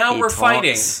 No, now we're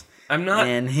fighting. I'm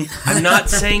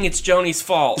not saying it's Joni's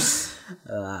fault.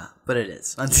 But it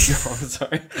is. I'm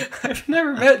sorry. I've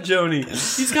never met Joni.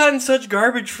 He's gotten such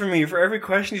garbage from me for every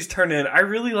question he's turned in. I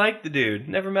really like the dude.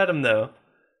 Never met him, though.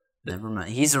 Never met.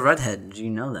 He's a redhead. Do you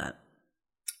know that?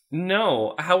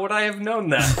 No. How would I have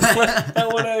known that?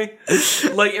 How would I...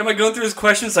 Like, am I going through his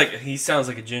questions? Like, he sounds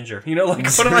like a ginger. You know,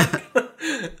 like, what am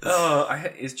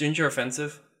I... is ginger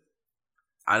offensive?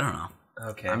 I don't know.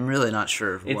 Okay. I'm really not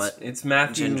sure it's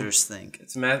Matthew, gingers think.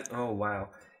 Oh, wow.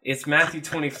 It's Matthew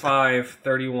 25,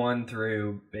 31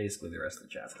 through basically the rest of the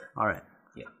chapter. All right.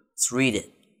 Yeah. Let's read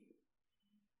it.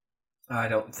 I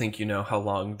don't think you know how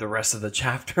long the rest of the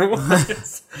chapter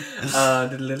was. All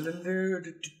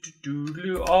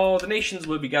the nations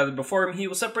will be gathered before him. He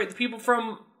will separate the people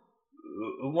from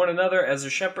one another as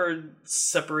a shepherd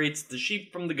separates the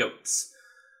sheep from the goats.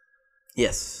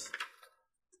 Yes.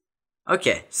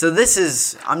 Okay, so this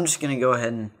is... I'm just going to go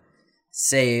ahead and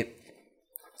say...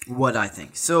 what I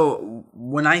think. So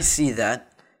when I see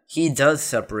that, he does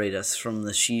separate us from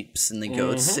the sheep and the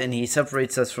goats, and he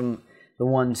separates us from the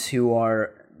ones who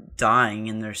are dying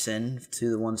in their sin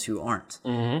to the ones who aren't.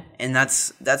 And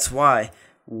that's why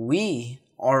we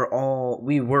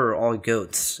were all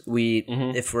goats. We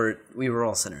were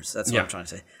all sinners. That's what I'm trying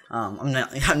to say. I'm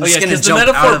just going to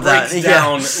jump out of that. Breaks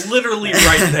down literally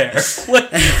right there.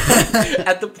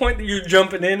 At the point that you're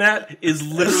jumping in at is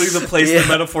literally the place the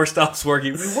metaphor stops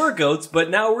working. We were goats, but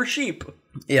now we're sheep.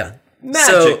 Yeah.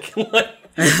 Magic.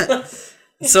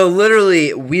 So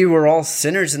literally, we were all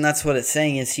sinners, and that's what it's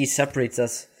saying is he separates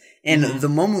us. And the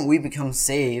moment we become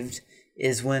saved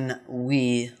is when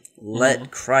we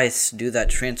let Christ do that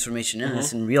transformation in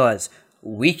us and realize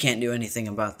we can't do anything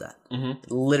about that.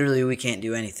 Literally, we can't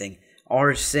do anything.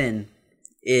 Our sin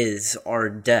is our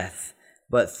death.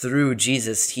 But through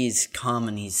Jesus, he's come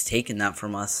and he's taken that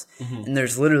from us. And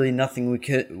there's literally nothing we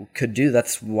could do.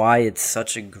 That's why it's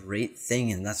such a great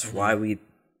thing, and that's why we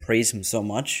praise him so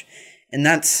much. And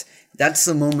that's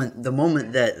the moment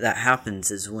that happens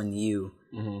is when you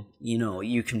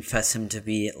you confess him to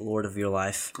be Lord of your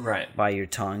life, right, by your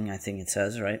tongue. I think it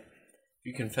says, right?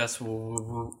 You confess with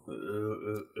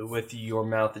your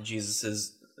mouth that Jesus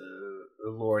is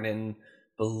Lord, and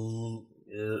believe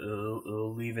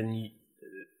in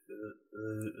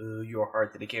your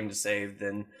heart that he came to save,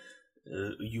 then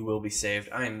you will be saved.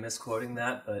 I am misquoting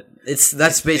that, but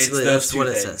that's what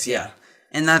it says. Yeah,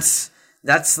 and that's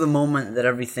the moment that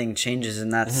everything changes,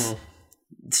 and that's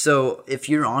so. If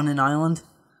you're on an island,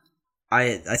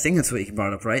 I think that's what you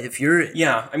brought up, right? If you're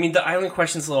I mean the island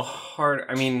question's a little hard.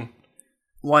 I mean,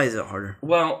 why is it harder?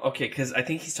 Well, okay, because I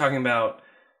think he's talking about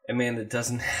a man that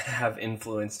doesn't have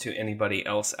influence to anybody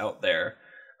else out there.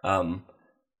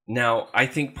 Now, I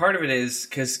think part of it is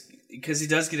because he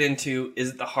does get into, is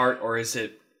it the heart or is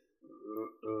it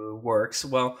works?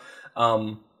 Well,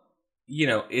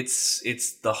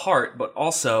 it's the heart, but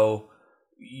also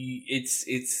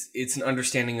it's an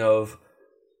understanding of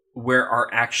where our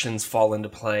actions fall into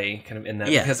play, kind of in that.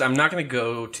 Yeah. Because I'm not going to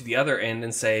go to the other end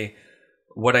and say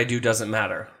what I do doesn't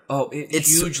matter. Oh, it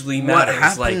hugely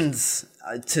matters. What happens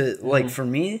for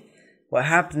me, what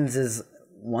happens is,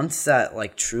 once that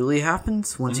truly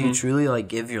happens, once you truly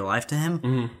give your life to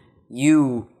him,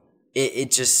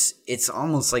 it's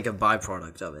almost like a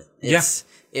byproduct of it.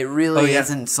 It really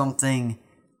isn't something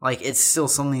it's still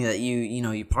something that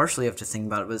you partially have to think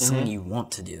about it, but it's something you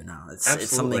want to do now.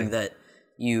 It's something that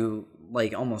you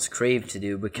almost crave to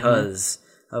do because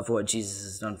of what Jesus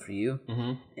has done for you,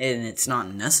 and it's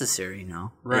not necessary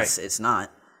now. Right, it's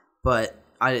not. But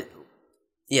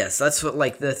yes, that's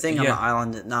what the thing on the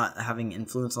island, not having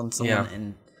influence on someone,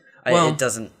 and it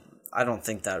doesn't. I don't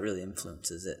think that really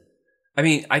influences it. I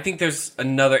mean, I think there's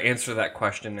another answer to that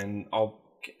question, and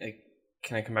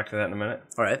can I come back to that in a minute?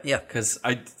 All right, yeah, because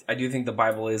I do think the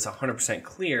Bible is 100%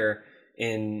 clear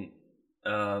in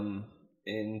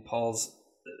Paul's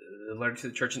letter to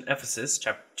the church in Ephesus,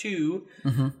 chapter 2,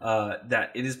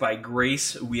 that it is by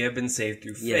grace we have been saved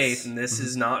through faith, and this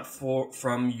is not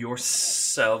from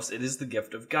yourselves, it is the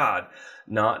gift of God,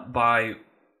 not by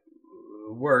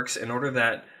works, in order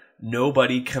that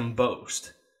nobody can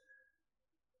boast.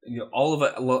 All of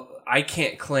it, I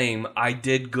can't claim I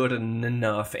did good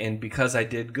enough, and because I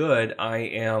did good, I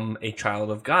am a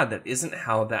child of God. That isn't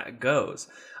how that goes.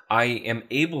 I am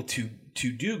able to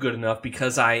do good enough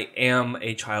because I am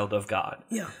a child of God.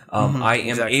 Yeah. I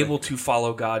am able to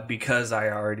follow God because I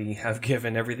already have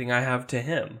given everything I have to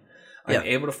Him. I'm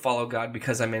able to follow God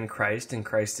because I'm in Christ, and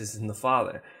Christ is in the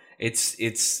Father.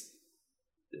 It's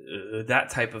that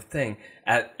type of thing.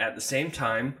 At the same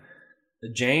time,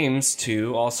 James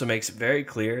 2 also makes it very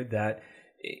clear that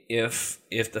if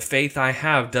the faith I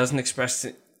have does not express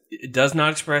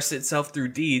itself through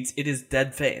deeds, it is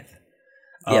dead faith.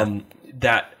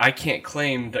 That I can't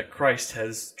claim that Christ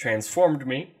has transformed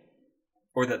me,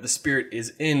 or that the Spirit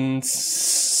is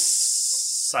inside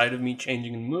of me,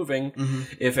 changing and moving,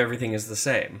 if everything is the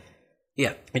same.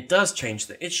 Yeah, it does change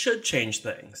things. It should change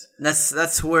things.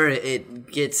 That's where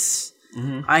it gets.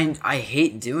 I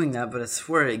hate doing that, but it's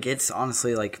where it gets,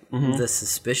 honestly, like the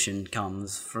suspicion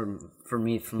comes from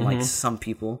me from like some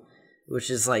people, which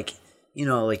is like,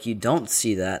 like you don't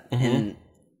see that, and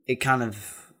it kind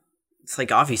of, it's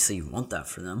like obviously you want that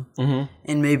for them,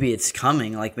 and maybe it's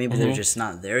coming, like maybe they're just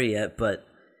not there yet, but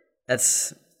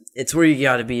it's where you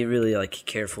got to be really like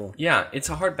careful. Yeah, it's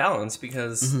a hard balance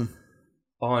because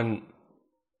on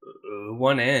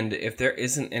one end, if there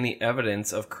isn't any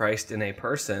evidence of Christ in a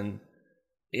person,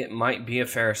 it might be a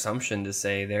fair assumption to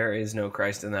say there is no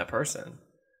Christ in that person.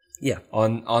 Yeah.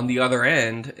 On the other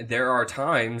end, there are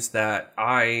times that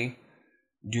I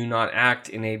do not act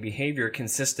in a behavior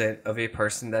consistent of a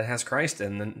person that has Christ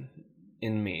in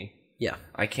me. Yeah.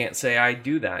 I can't say I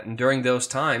do that. And during those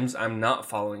times, I'm not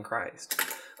following Christ.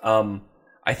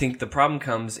 I think the problem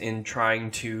comes in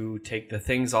trying to take the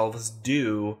things all of us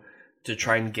do to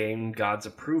try and gain God's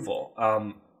approval.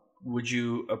 Would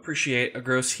you appreciate a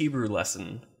gross Hebrew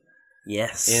lesson?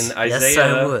 Yes. In Isaiah, yes,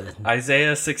 I would.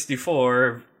 Isaiah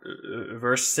 64,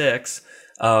 verse 6,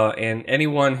 and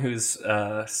anyone who's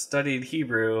studied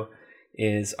Hebrew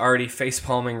is already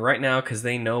facepalming right now because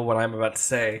they know what I'm about to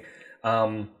say.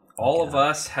 All of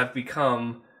us have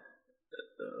become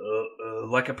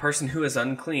like a person who is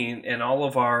unclean, and all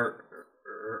of our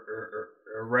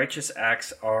righteous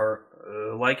acts are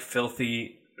like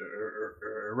filthy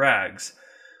rags.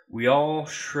 We all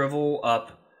shrivel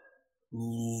up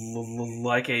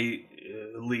like a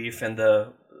leaf, and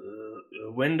the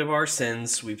wind of our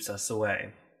sins sweeps us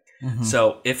away.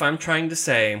 So if I'm trying to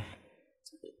say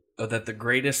that the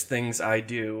greatest things I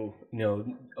do,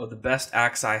 the best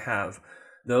acts I have,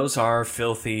 those are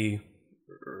filthy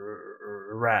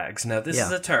rags. Now, this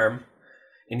is a term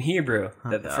in Hebrew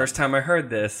that the first time I heard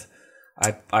this,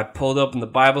 I pulled open the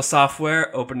Bible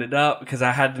software, opened it up, because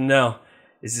I had to know,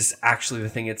 is this actually the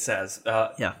thing it says?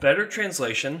 Better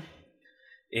translation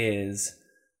is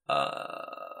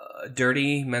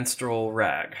dirty menstrual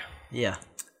rag. Yeah.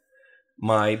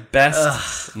 My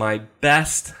best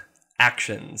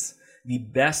actions, the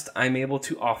best I'm able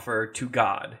to offer to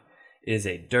God, is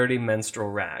a dirty menstrual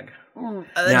rag.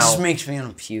 That just makes me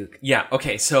want to puke. Yeah,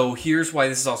 okay, so here's why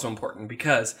this is also important,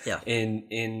 because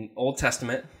in Old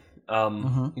Testament,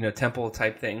 temple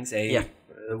type things, a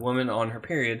woman on her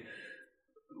period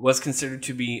was considered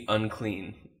to be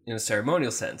unclean in a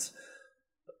ceremonial sense,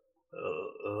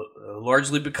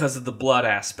 largely because of the blood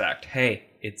aspect. Hey,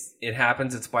 it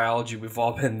happens, it's biology, we've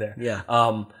all been there. Yeah.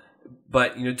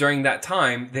 But during that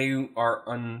time, they are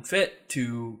unfit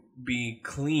to be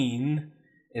clean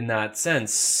in that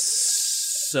sense.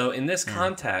 So in this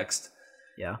context,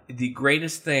 the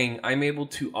greatest thing I'm able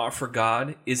to offer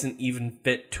God isn't even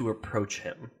fit to approach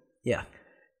Him. Yeah.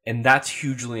 And that's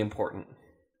hugely important.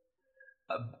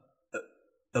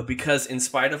 Because in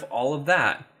spite of all of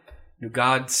that,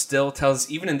 God still tells,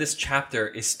 even in this chapter,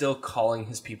 is still calling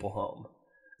His people home.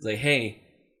 It's like, hey,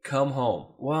 come home.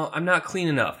 Well, I'm not clean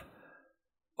enough.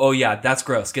 Oh yeah, that's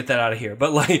gross. Get that out of here.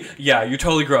 But you're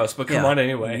totally gross. But come on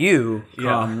anyway.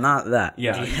 Not that.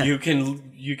 Yeah, you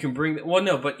can bring. Well,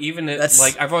 no, but even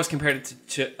I've always compared it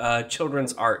to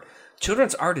children's art.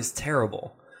 Children's art is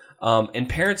terrible. And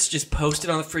parents just post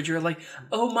it on the refrigerator like,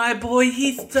 oh, my boy,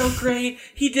 he's so great.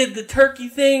 He did the turkey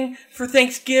thing for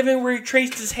Thanksgiving where he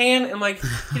traced his hand. And I'm like,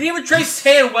 he didn't even trace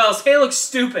his hand well. His hand looks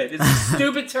stupid. It's a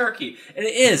stupid turkey. And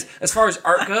it is. As far as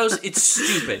art goes, it's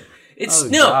stupid. It's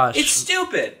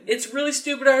stupid. It's really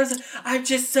stupid. I'm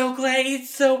just so glad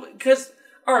because,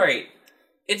 all right,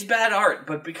 it's bad art,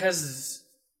 but because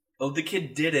the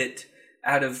kid did it,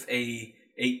 out of a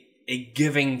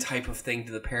giving type of thing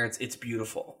to the parents, it's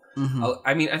beautiful. Mm-hmm.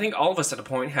 I mean, I think all of us at a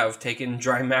point have taken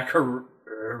dry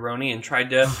macaroni and tried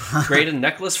to create a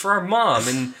necklace for our mom,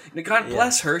 and God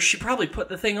bless her, she probably put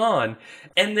the thing on,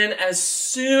 and then as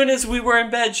soon as we were in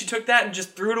bed, she took that and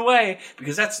just threw it away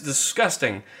because that's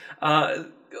disgusting.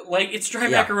 Like, it's dry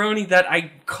macaroni that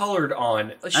I colored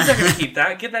on. She's not gonna keep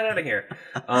that. Get that out of here.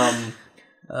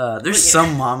 There's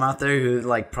some mom out there who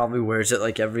like probably wears it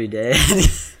like every day.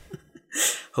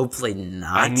 Hopefully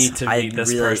not. I need to meet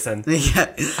this person.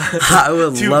 Yeah, I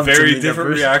would Two love to very meet different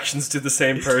that person. reactions to the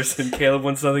same person. Caleb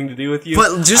wants nothing to do with you.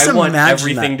 But just I want imagine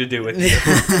everything that. to do with you.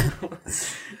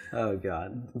 Oh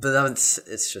God! But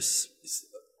it's just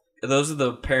Those are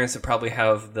the parents that probably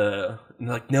have the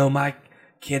like, no, my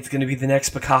kid's gonna be the next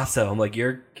Picasso. I'm like,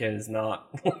 your kid is not.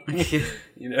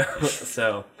 You know.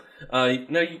 So,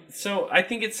 no. So I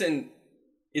think it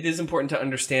is important to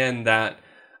understand that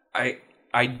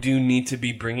I do need to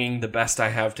be bringing the best I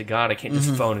have to God. I can't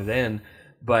just phone it in.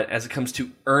 But as it comes to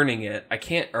earning it, I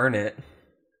can't earn it.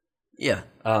 yeah.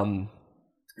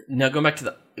 Now going back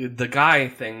to the guy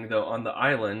thing though on the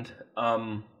island,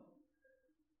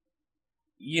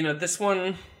 you know, this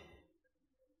one,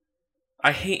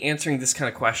 I hate answering this kind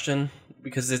of question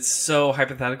because it's so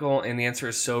hypothetical and the answer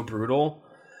is so brutal,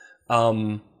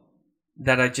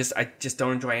 that I just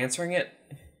don't enjoy answering it.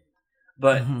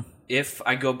 But if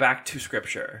I go back to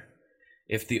Scripture,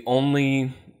 if the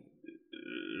only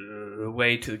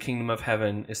way to the kingdom of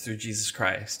heaven is through Jesus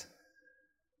Christ,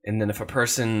 and then if a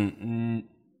person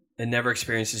never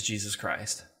experiences Jesus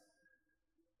Christ,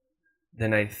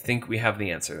 then I think we have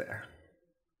the answer there.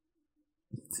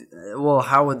 Well,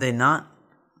 how would they not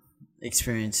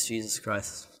experience Jesus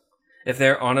Christ? If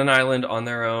they're on an island on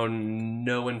their own,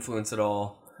 no influence at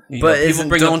all. But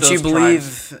don't you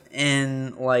believe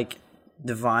in like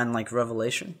divine like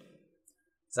revelation?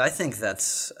 'Cause I think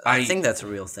that's a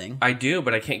real thing. I do,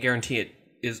 but I can't guarantee it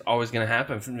is always going to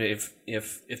happen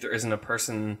if there isn't a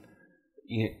person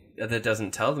that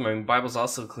doesn't tell them. I mean, the Bible's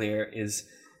also clear is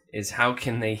how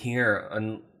can they hear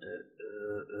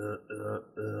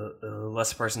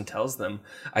unless a person tells them.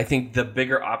 I think the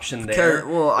bigger option there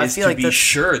is to be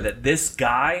sure that this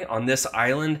guy on this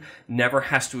island never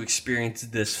has to experience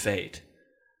this fate.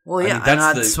 Well, yeah,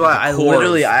 that's why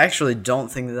I actually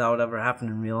don't think that would ever happen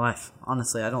in real life.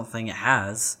 Honestly, I don't think it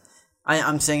has.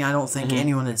 I'm saying I don't think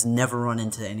anyone has never run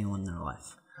into anyone in their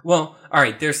life. Well, all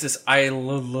right, there's this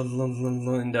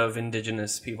island of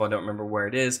indigenous people. I don't remember where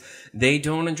it is. They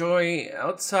don't enjoy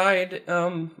outside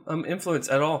influence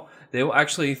at all. They will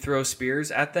actually throw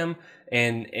spears at them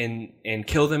and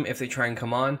kill them if they try and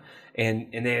come on.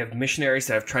 And they have missionaries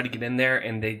that have tried to get in there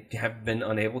and they have been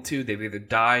unable to. They've either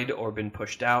died or been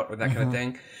pushed out or that kind of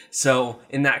thing. So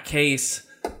in that case,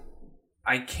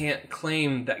 I can't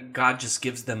claim that God just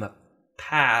gives them a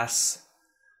pass.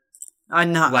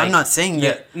 I'm not saying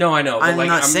that. No, I know. I'm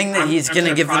not saying that He's going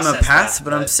to give them a pass,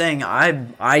 but I'm saying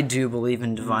I do believe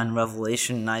in divine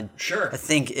revelation. And I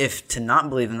think if to not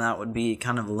believe in that would be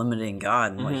kind of limiting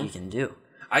God and what He can do.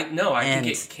 I think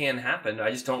it can happen.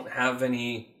 I just don't have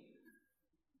any,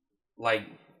 like,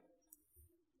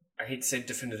 I hate to say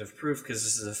definitive proof because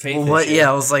this is a faith issue.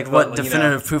 Yeah, I was like, what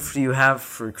definitive proof do you have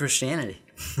for Christianity?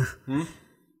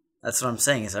 That's what I'm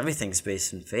saying, is everything's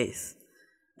based in faith.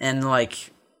 And,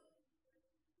 like,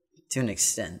 to an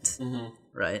extent,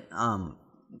 right?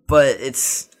 But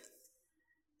it's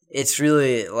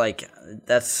really, like,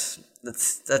 that's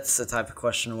the type of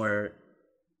question where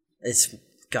it's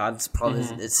God's probably,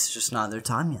 it's just not their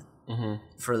time yet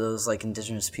for those, like,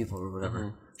 indigenous people or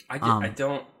whatever. I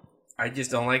just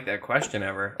don't like that question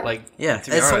ever. Like, yeah, to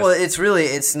be honest,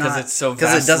 it's not, because it's so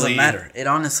because it doesn't matter. It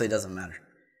honestly doesn't matter.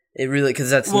 It really,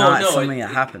 because that's not something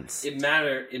that happens. It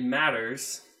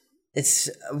matters. It's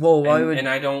why would, and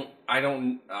I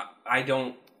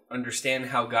don't understand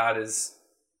how God is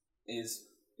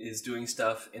doing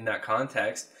stuff in that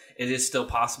context. It is still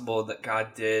possible that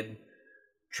God did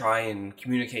try and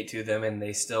communicate to them, and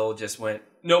they still just went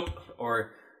nope,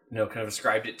 or kind of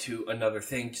ascribed it to another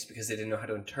thing just because they didn't know how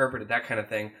to interpret it, that kind of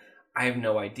thing. I have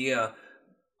no idea.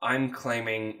 I'm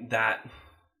claiming that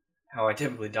how I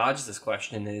typically dodge this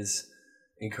question is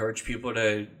encourage people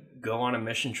to go on a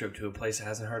mission trip to a place that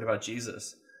hasn't heard about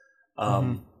Jesus,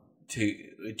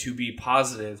 to be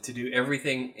positive, to do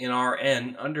everything in our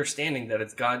end, understanding that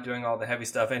it's God doing all the heavy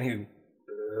stuff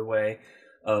anyway,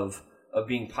 of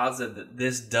being positive that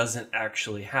this doesn't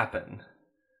actually happen.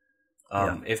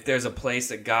 If there's a place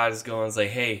that God is going to say,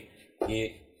 hey,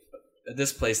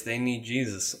 this place, they need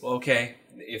Jesus. Okay,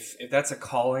 if that's a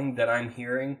calling that I'm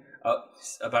hearing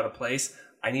about a place,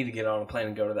 I need to get on a plane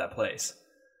and go to that place.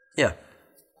 Yeah.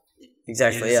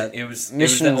 Exactly. It was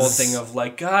the whole thing of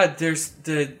like, God, there's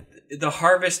the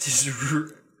harvest is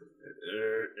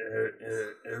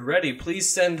ready.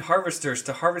 Please send harvesters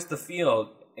to harvest the field.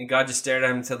 And God just stared at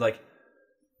him and said, like,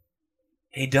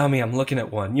 hey, dummy, I'm looking at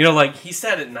one. You know, like, he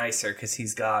said it nicer because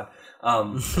he's God.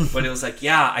 But it was like,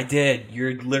 yeah, I did.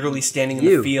 You're literally standing in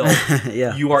the field.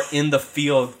 Yeah. You are in the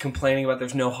field complaining about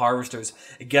there's no harvesters.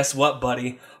 And guess what,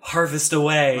 buddy? Harvest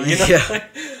away. You know, like,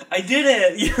 I did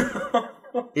it. You know?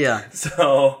 Yeah.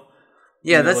 So,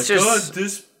 yeah, you know, that's like,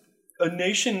 just... God, a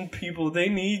nation people, they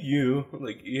need you.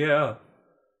 Like, yeah.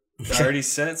 I already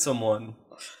sent someone.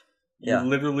 You're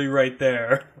literally right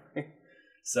there.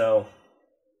 So...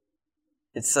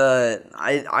 It's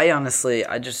I honestly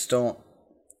I just don't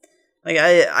like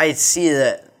I see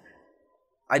that.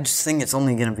 I just think it's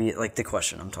only gonna be like the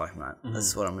question I'm talking about. Mm-hmm. This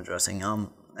is what I'm addressing.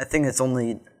 I think it's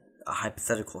only a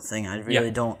hypothetical thing. I really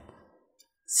don't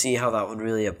see how that would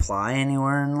really apply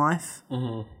anywhere in life.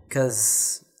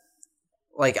 Because,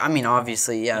 like, I mean,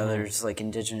 obviously, there's like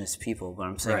indigenous people, but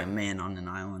I'm saying a man on an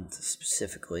island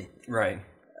specifically. Right.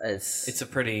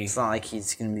 It's not like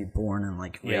he's gonna be born and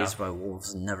like raised by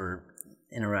wolves and never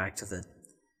interact with it.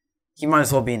 He might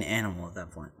as well be an animal at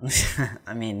that point.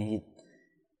 I mean,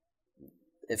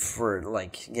 if we're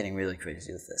like getting really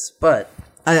crazy with this, but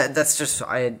that's just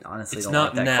I honestly it's don't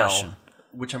not like that Nell, question.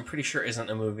 Which I'm pretty sure isn't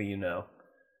a movie you know.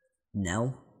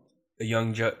 Nell, a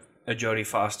young Jodie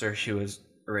Foster. She was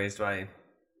raised by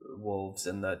wolves,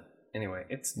 and anyway,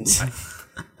 it's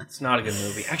not a good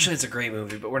movie. Actually, it's a great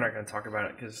movie, but we're not going to talk about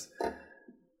it because.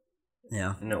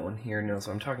 Yeah. No one here knows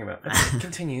what I'm talking about.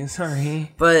 Continue,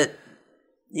 sorry. But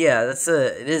yeah, it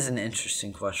is an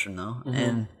interesting question though. Mm-hmm.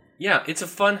 And yeah, it's a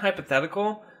fun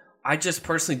hypothetical. I just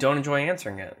personally don't enjoy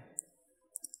answering it.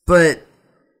 But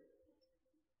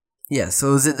yeah,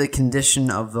 so is it the condition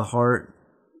of the heart?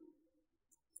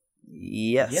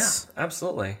 Yes. Yeah,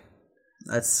 absolutely.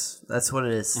 That's what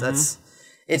it is. Mm-hmm.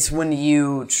 It's when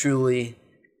you truly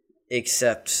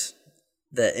accept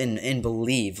that and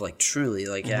believe, like, truly,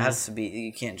 like, it has to be,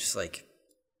 you can't just, like,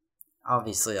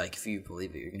 obviously, like, if you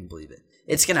believe it, you're going to believe it.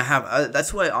 It's going to have,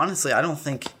 that's why, honestly, I don't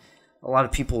think a lot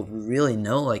of people really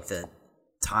know, like, the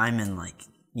time and, like,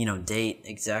 you know, date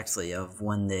exactly of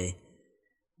when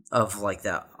of, like,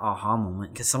 that aha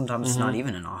moment, because sometimes it's not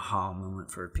even an aha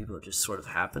moment for people, it just sort of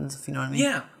happens, if you know what I mean?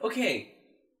 Yeah, okay.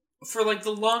 For, like, the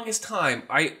longest time,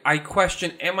 I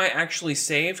questioned, am I actually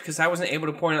saved? Because I wasn't able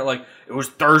to point out, like, it was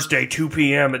Thursday, 2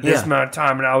 p.m. at this amount of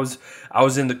time, and I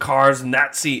was in the cars in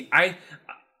that seat.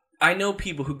 I know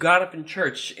people who got up in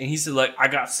church, and he said, like, I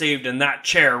got saved in that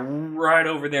chair right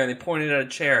over there, and they pointed at a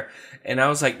chair. And I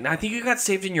was like, no, I think you got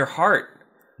saved in your heart.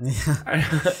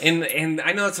 and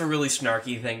I know it's a really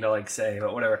snarky thing to, like, say,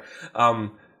 but whatever.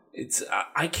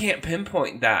 I can't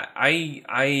pinpoint that.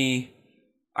 I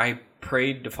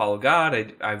prayed to follow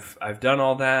God. I've done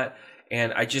all that,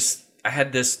 and I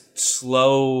had this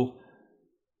slow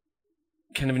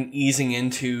kind of an easing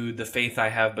into the faith I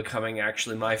have becoming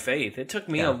actually my faith. It took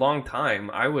me a long time.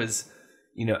 I was,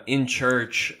 in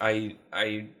church. I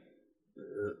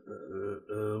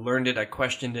learned it. I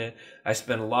questioned it. I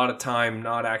spent a lot of time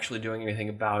not actually doing anything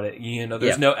about it.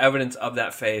 There's no evidence of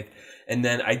that faith. And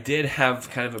then I did have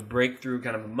kind of a breakthrough,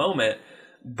 kind of a moment,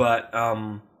 but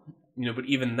but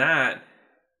even that,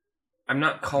 I'm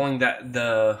not calling that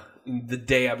the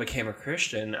day I became a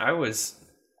Christian. I was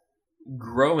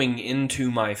growing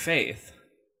into my faith.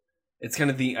 It's kind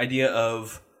of the idea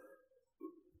of,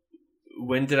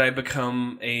 when did I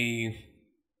become a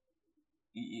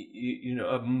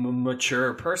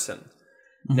mature person?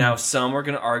 Mm-hmm. Now, some are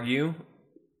going to argue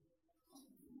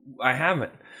I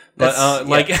haven't, but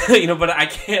but I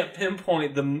can't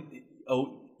pinpoint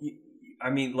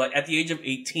like, at the age of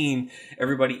 18,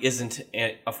 everybody isn't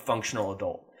a functional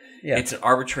adult. Yeah. It's an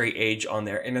arbitrary age on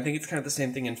there. And I think it's kind of the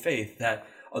same thing in faith, that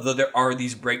although there are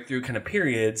these breakthrough kind of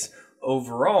periods,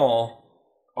 overall,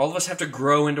 all of us have to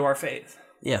grow into our faith.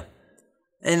 Yeah.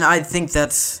 And I think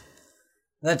that's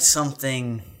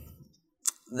something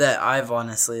that I've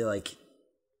honestly,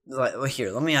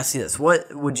 here, let me ask you this.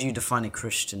 What would you define a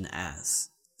Christian as?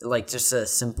 Like, just a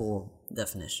simple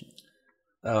definition.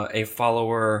 A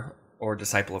follower or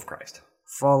disciple of Christ.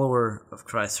 Follower of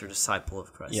Christ or disciple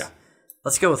of Christ. Yeah.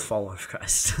 Let's go with follower of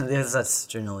Christ, because that's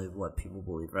generally what people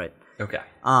believe, right? Okay.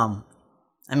 And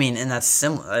that's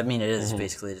similar. It is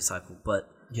basically a disciple, but...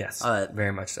 Yes,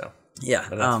 very much so. Yeah.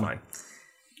 But that's fine.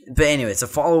 But anyway, it's a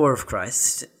follower of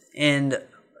Christ, and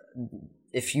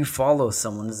if you follow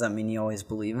someone, does that mean you always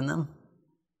believe in them?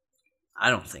 I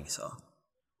don't think so.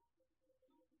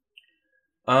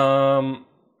 Can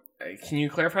you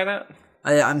clarify that?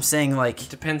 I'm saying like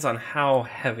Depends on how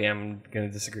heavy I'm going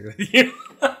to disagree with you.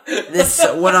 this.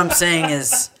 What I'm saying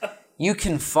is, you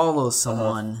can follow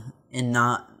someone and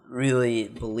not really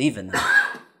believe in them.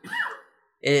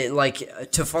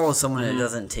 To follow someone, it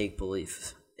doesn't take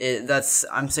belief.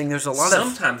 I'm saying there's a lot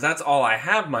Sometimes that's all I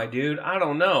have, my dude. I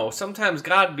don't know. Sometimes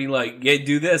God be like, yeah,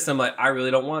 do this. I'm like, I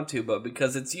really don't want to, but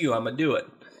because it's you, I'm going to do it.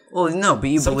 Well, no, but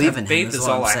you believe in him. Faith is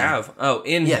all I have. Oh,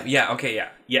 in him. Yeah, okay, yeah.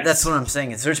 Yes. That's what I'm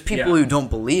saying. Is there's people who don't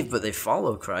believe, but they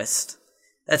follow Christ.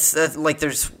 That's like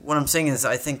there's what I'm saying is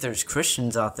I think there's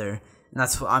Christians out there, and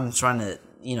that's what I'm trying to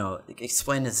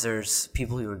explain is there's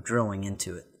people who are drilling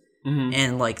into it,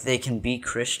 and like they can be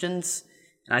Christians.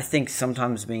 And I think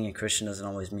sometimes being a Christian doesn't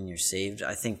always mean you're saved.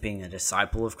 I think being a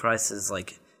disciple of Christ is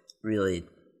like really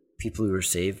people who are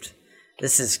saved.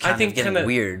 This is kind of getting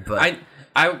weird, but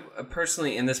I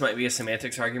personally, and this might be a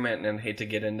semantics argument, and I hate to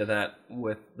get into that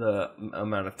with the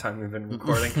amount of time we've been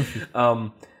recording.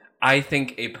 I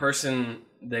think a person,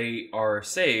 they are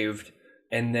saved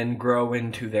and then grow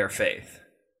into their faith.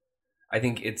 I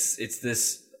think it's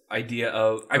this idea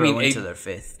of into their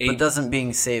faith. But doesn't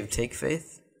being saved take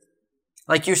faith?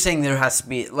 Like you're saying, there has to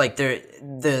be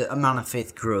the amount of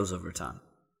faith grows over time.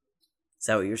 Is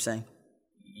that what you're saying?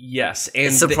 Yes, and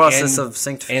it's the process of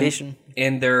sanctification,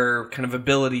 and their kind of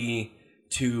ability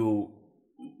to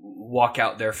walk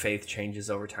out their faith changes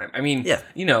over time. I mean,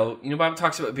 Bible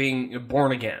talks about being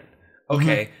born again.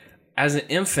 Okay, as an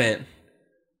infant,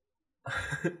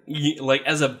 like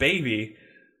as a baby,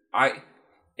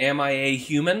 am I a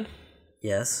human?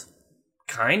 Yes.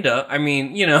 Kinda. I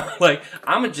mean, like,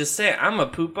 I'm going to just say I'm going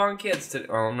to poop on kids today.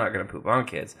 Well, I'm not going to poop on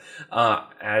kids. I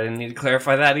didn't need to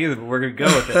clarify that either, but we're going to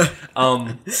go with it.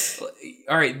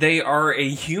 All right, they are a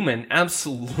human,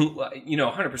 absolutely,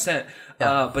 100%.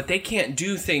 But they can't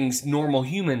do things normal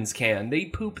humans can. They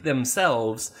poop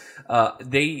themselves.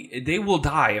 They will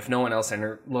die if no one else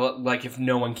if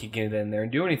no one can get in there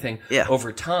and do anything. Yeah.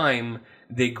 Over time,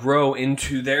 they grow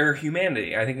into their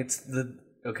humanity. I think it's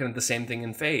kind of the same thing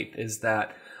in faith is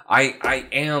that I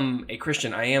am a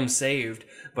Christian. I am saved,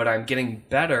 but I'm getting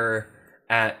better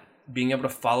at being able to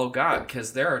follow God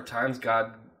because there are times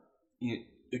God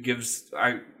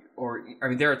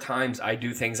there are times I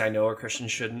do things I know a Christian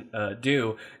shouldn't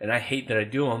do, and I hate that I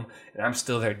do them, and I'm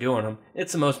still there doing them.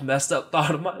 It's the most messed up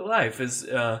thought of my life is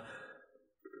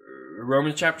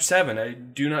Romans chapter 7. I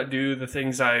do not do the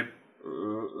things I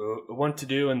want to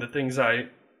do, and the things I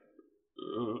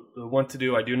want to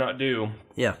do I do not do.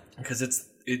 Yeah, because it's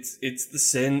the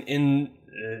sin in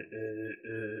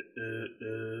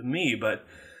me. But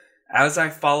as I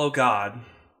follow God,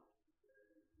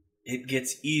 it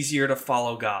gets easier to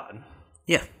follow God.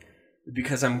 Yeah,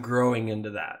 because I'm growing into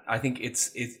that. I think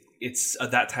it's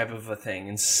that type of a thing,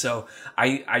 and so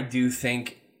I do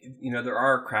think there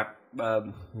are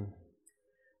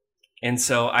and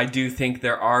so I do think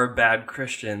there are bad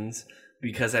Christians.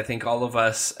 Because I think all of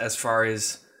us, as far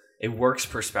as a works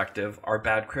perspective, are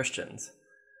bad Christians.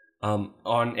 On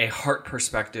a heart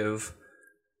perspective,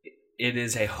 it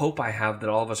is a hope I have that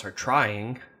all of us are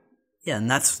trying. Yeah, and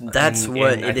that's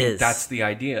what it is. That's the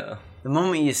idea. The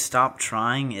moment you stop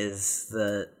trying is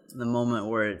the moment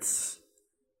where it's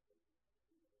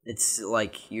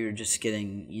like you're just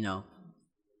getting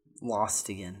lost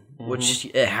again, which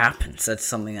it happens. That's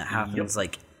something that happens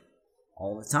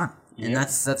all the time. And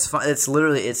that's fine. It's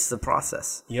literally the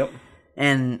process. Yep.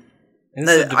 And this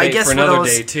is a debate for another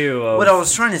day too. What I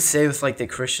was trying to say with the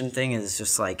Christian thing is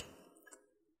just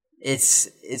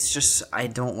it's just I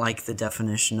don't like the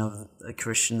definition of a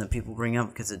Christian that people bring up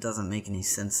because it doesn't make any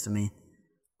sense to me,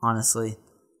 honestly.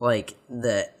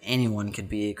 That anyone could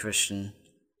be a Christian,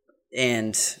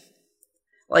 and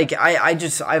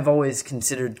I've always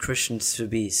considered Christians to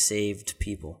be saved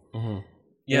people. Mm-hmm.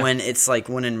 Yeah. When it's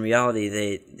when in reality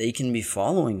they can be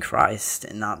following Christ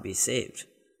and not be saved.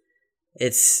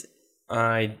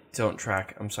 I don't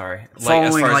track. I'm sorry. As far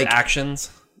as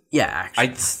actions? Yeah,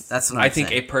 actions. That's what I'm saying. I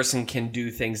think a person can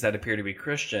do things that appear to be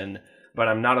Christian, but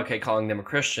I'm not okay calling them a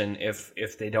Christian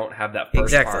if they don't have that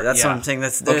first part. That's what I'm saying.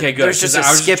 Okay, good. There's just a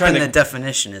skip in the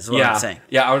definition is what I'm saying.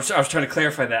 Yeah, I was trying to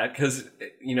clarify that because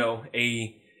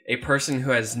a person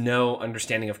who has no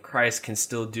understanding of Christ can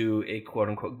still do a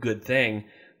quote-unquote good thing,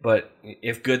 but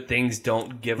if good things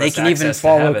don't give us access to heaven... They can even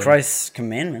follow Christ's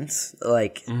commandments,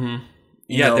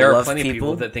 there are plenty of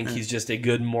people that think he's just a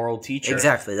good moral teacher.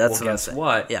 Exactly, that's what I'm guess saying.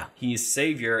 What? Yeah. He's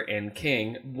Savior and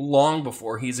King long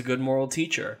before he's a good moral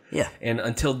teacher. Yeah. And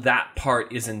until that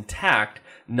part is intact,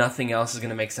 nothing else is going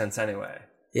to make sense anyway.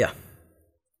 Yeah.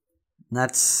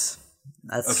 That's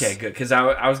That's Okay, good. Because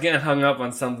I was getting hung up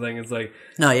on something. It's like,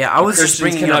 no, yeah. I was just Christians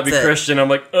bringing cannot up be that. Christian. I'm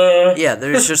like, Yeah,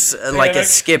 there's just like a Panic.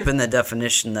 skip in the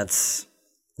definition. That's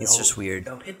just weird.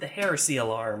 Don't hit the heresy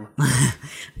alarm.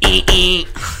 Can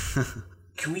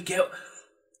Can we get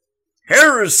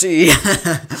heresy?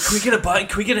 Can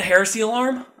we get a heresy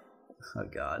alarm? Oh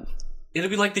God. It'll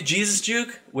be like the Jesus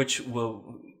juke, which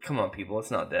will come on, people.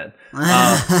 It's not dead.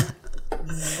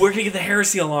 We're gonna get the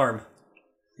heresy alarm.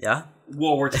 Yeah.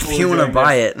 Whoa, we're totally If you want to doing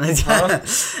buy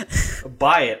this. it,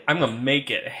 Buy it. I'm gonna make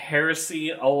it.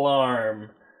 Heresy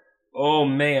alarm. Oh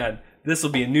man, this will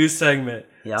be a new segment.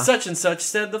 Yeah. Such and such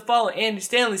said the following. Andy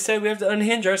Stanley said we have to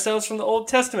unhinge ourselves from the Old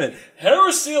Testament.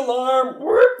 Heresy alarm.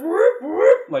 Whoop, whoop,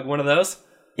 whoop. Like one of those.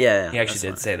 yeah, He actually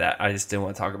did say that. I just didn't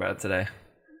want to talk about it today.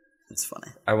 It's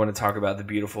funny. I want to talk about the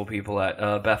beautiful people at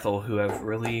Bethel who have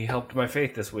really helped my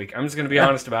faith this week. I'm just going to be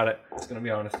honest about it. Just going to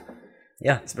be honest.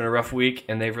 Yeah. It's been a rough week,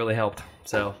 and they've really helped.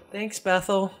 So, thanks,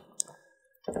 Bethel.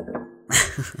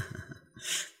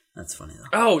 That's funny though.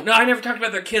 Oh, no, I never talked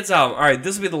about their kids' album. All right,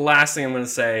 this will be the last thing I'm going to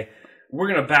say. We're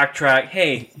going to backtrack.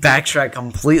 Hey, Backtrack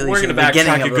completely. we're to going to the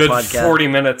beginning backtrack a of the good podcast. 40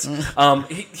 minutes.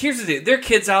 Here's the deal. Their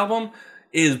kids' album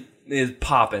is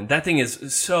popping. That thing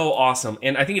is so awesome.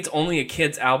 And I think it's only a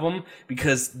kids' album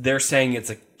because they're saying it's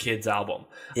a kids' album.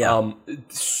 Yeah.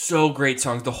 So great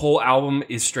songs. The whole album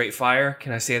is straight fire.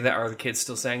 Can I say that? Are the kids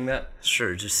still saying that?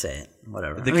 Sure, just say it.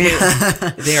 Whatever. The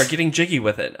kids, they are getting jiggy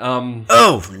with it.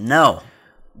 Oh no.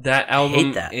 That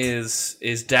album that. is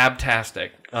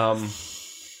dabtastic.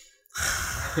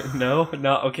 No, on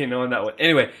that one.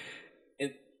 Anyway,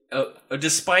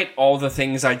 despite all the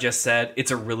things I just said,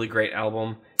 it's a really great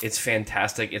album. It's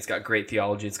fantastic. It's got great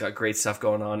theology. It's got great stuff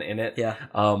going on in it. Yeah.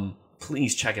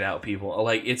 Please check it out, people.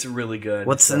 Like, it's really good.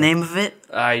 What's the name of it?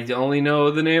 I only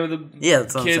know the name of the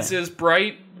That's what I'm kids saying. is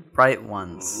Bright Bright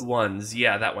Ones. Ones.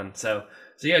 Yeah, that one. So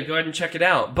yeah, go ahead and check it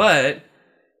out. But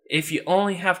if you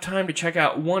only have time to check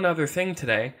out one other thing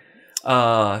today,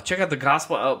 check out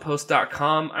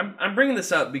thegospeloutpost.com. I'm bringing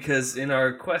this up because in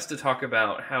our quest to talk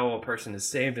about how a person is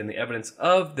saved and the evidence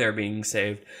of their being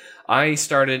saved, I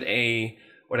started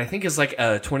what I think is like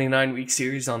a 29-week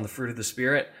series on the fruit of the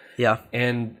Spirit. Yeah.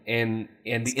 And the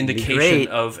great. indication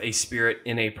of a spirit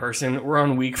in a person. We're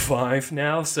on week 5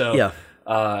 now, so Yeah.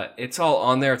 it's all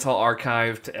on there. It's all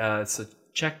archived. So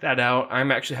check that out. I'm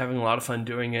actually having a lot of fun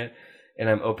doing it, and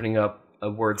I'm opening up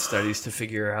word studies to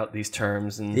figure out these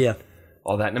terms and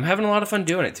all that. And I'm having a lot of fun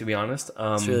doing it, to be honest.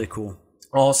 It's really cool.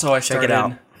 Also, I Check it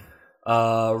started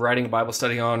writing a Bible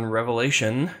study on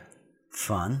Revelation.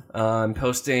 Fun. I'm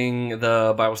posting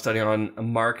the Bible study on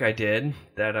Mark I did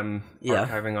that I'm Yeah.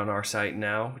 archiving on our site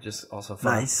now, which is also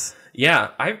fun. Nice.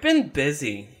 Yeah, I've been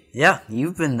busy. Yeah,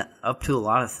 you've been up to a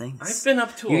lot of things. I've been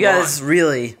up to a You guys lot.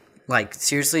 really,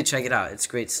 seriously check it out. It's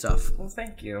great stuff. Well,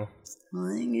 thank you.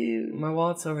 Thank you. My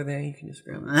wallet's over there. You can just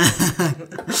grab it.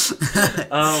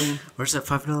 Where's that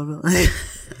 $5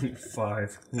 bill?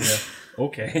 5. Yeah.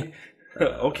 Okay.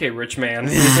 Okay, rich man.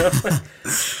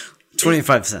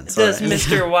 25 cents. Does all right.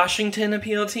 Mr. Washington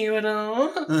appeal to you at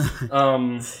all? I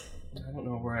don't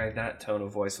know why that tone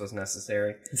of voice was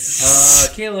necessary.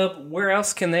 Caleb, where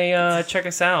else can they check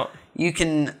us out? You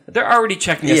can They're already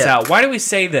checking us Yeah. out. Why do we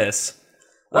say this?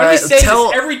 Why do we say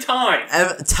tell- this every time?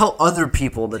 tell other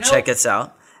people to check us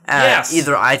out at Yes.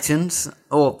 either iTunes.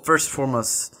 Well, first and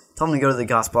foremost, tell them to go to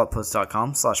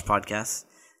thegospeloutpost.com/podcast,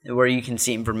 where you can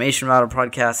see information about our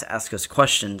podcast, ask us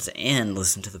questions, and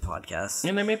listen to the podcast.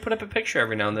 And they may put up a picture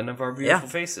every now and then of our beautiful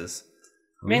faces.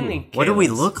 Mainly, What do we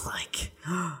Caleb's. look like?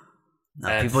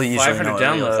 At people usually 500 know what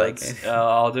we look downloads,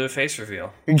 I'll do a face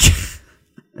reveal.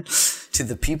 To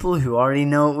the people who already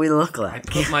know what we look I like.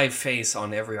 put my face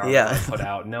on every article Yeah. I put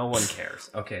out. No one cares.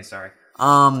 Okay, sorry.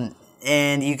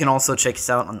 And you can also check us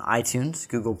out on iTunes,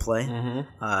 Google Play,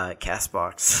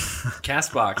 Castbox.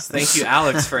 Castbox. Thank you,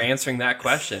 Alex, for answering that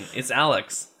question. It's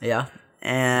Alex, Yeah.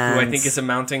 And who I think is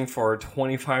amounting for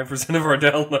 25% of our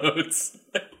downloads.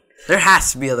 there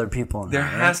has to be other people in There there.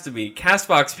 has to be.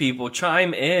 Castbox people,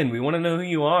 chime in. We want to know who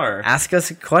you are. Ask us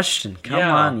a question. Come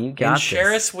on, you got and this.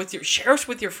 share us with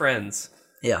your friends.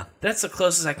 Yeah. That's the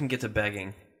closest I can get to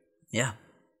begging. Yeah.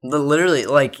 Literally,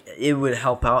 it would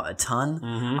help out a ton.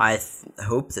 Mm-hmm. I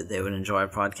hope that they would enjoy our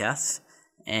podcast.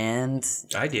 And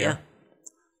Idea.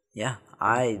 yeah,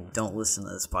 I don't listen to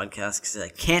this podcast because I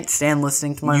can't stand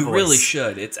listening to my You voice. really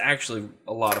should. It's actually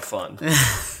a lot of fun.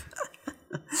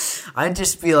 I'd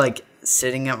just be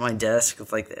sitting at my desk with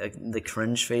the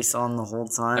cringe face on the whole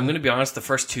time. I'm going to be honest, the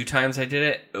first 2 times I did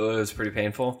it, it was pretty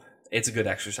painful. It's a good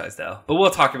exercise, though. But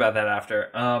we'll talk about that after.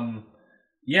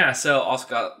 Yeah, so also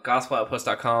got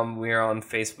gospeloutpost.com. We are on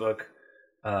Facebook,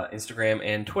 Instagram,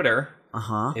 and Twitter.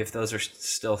 if those are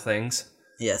still things.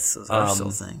 Yes, those are still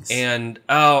things. And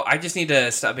I just need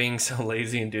to stop being so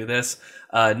lazy and do this.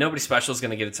 Nobody Special is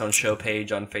going to get its own show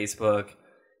page on Facebook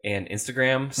and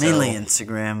Instagram. So mainly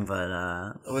Instagram,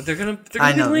 but they're gonna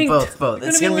I know be linked. both.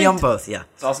 It's gonna be on both. Yeah.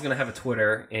 It's also gonna have a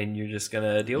Twitter, and you're just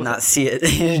gonna deal with not it. see it.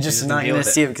 You're just not deal gonna with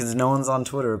see it because no one's on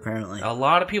Twitter apparently. A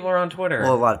lot of people are on Twitter.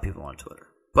 Well, a lot of people on Twitter,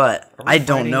 but I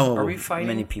don't know Are we fighting?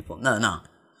 many people.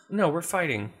 No, we're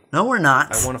fighting. no, we're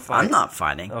not. I wanna fight. I'm not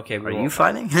fighting. Okay, we are won't you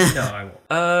fighting? No, I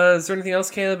won't. Is there anything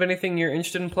else, Caleb? Anything you're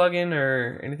interested in plugging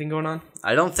or anything going on?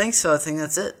 I don't think so. I think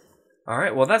that's it. All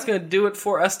right, well, that's gonna do it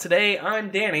for us today.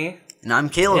 I'm Danny. And I'm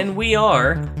Caleb. And we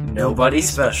are Nobody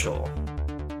Special.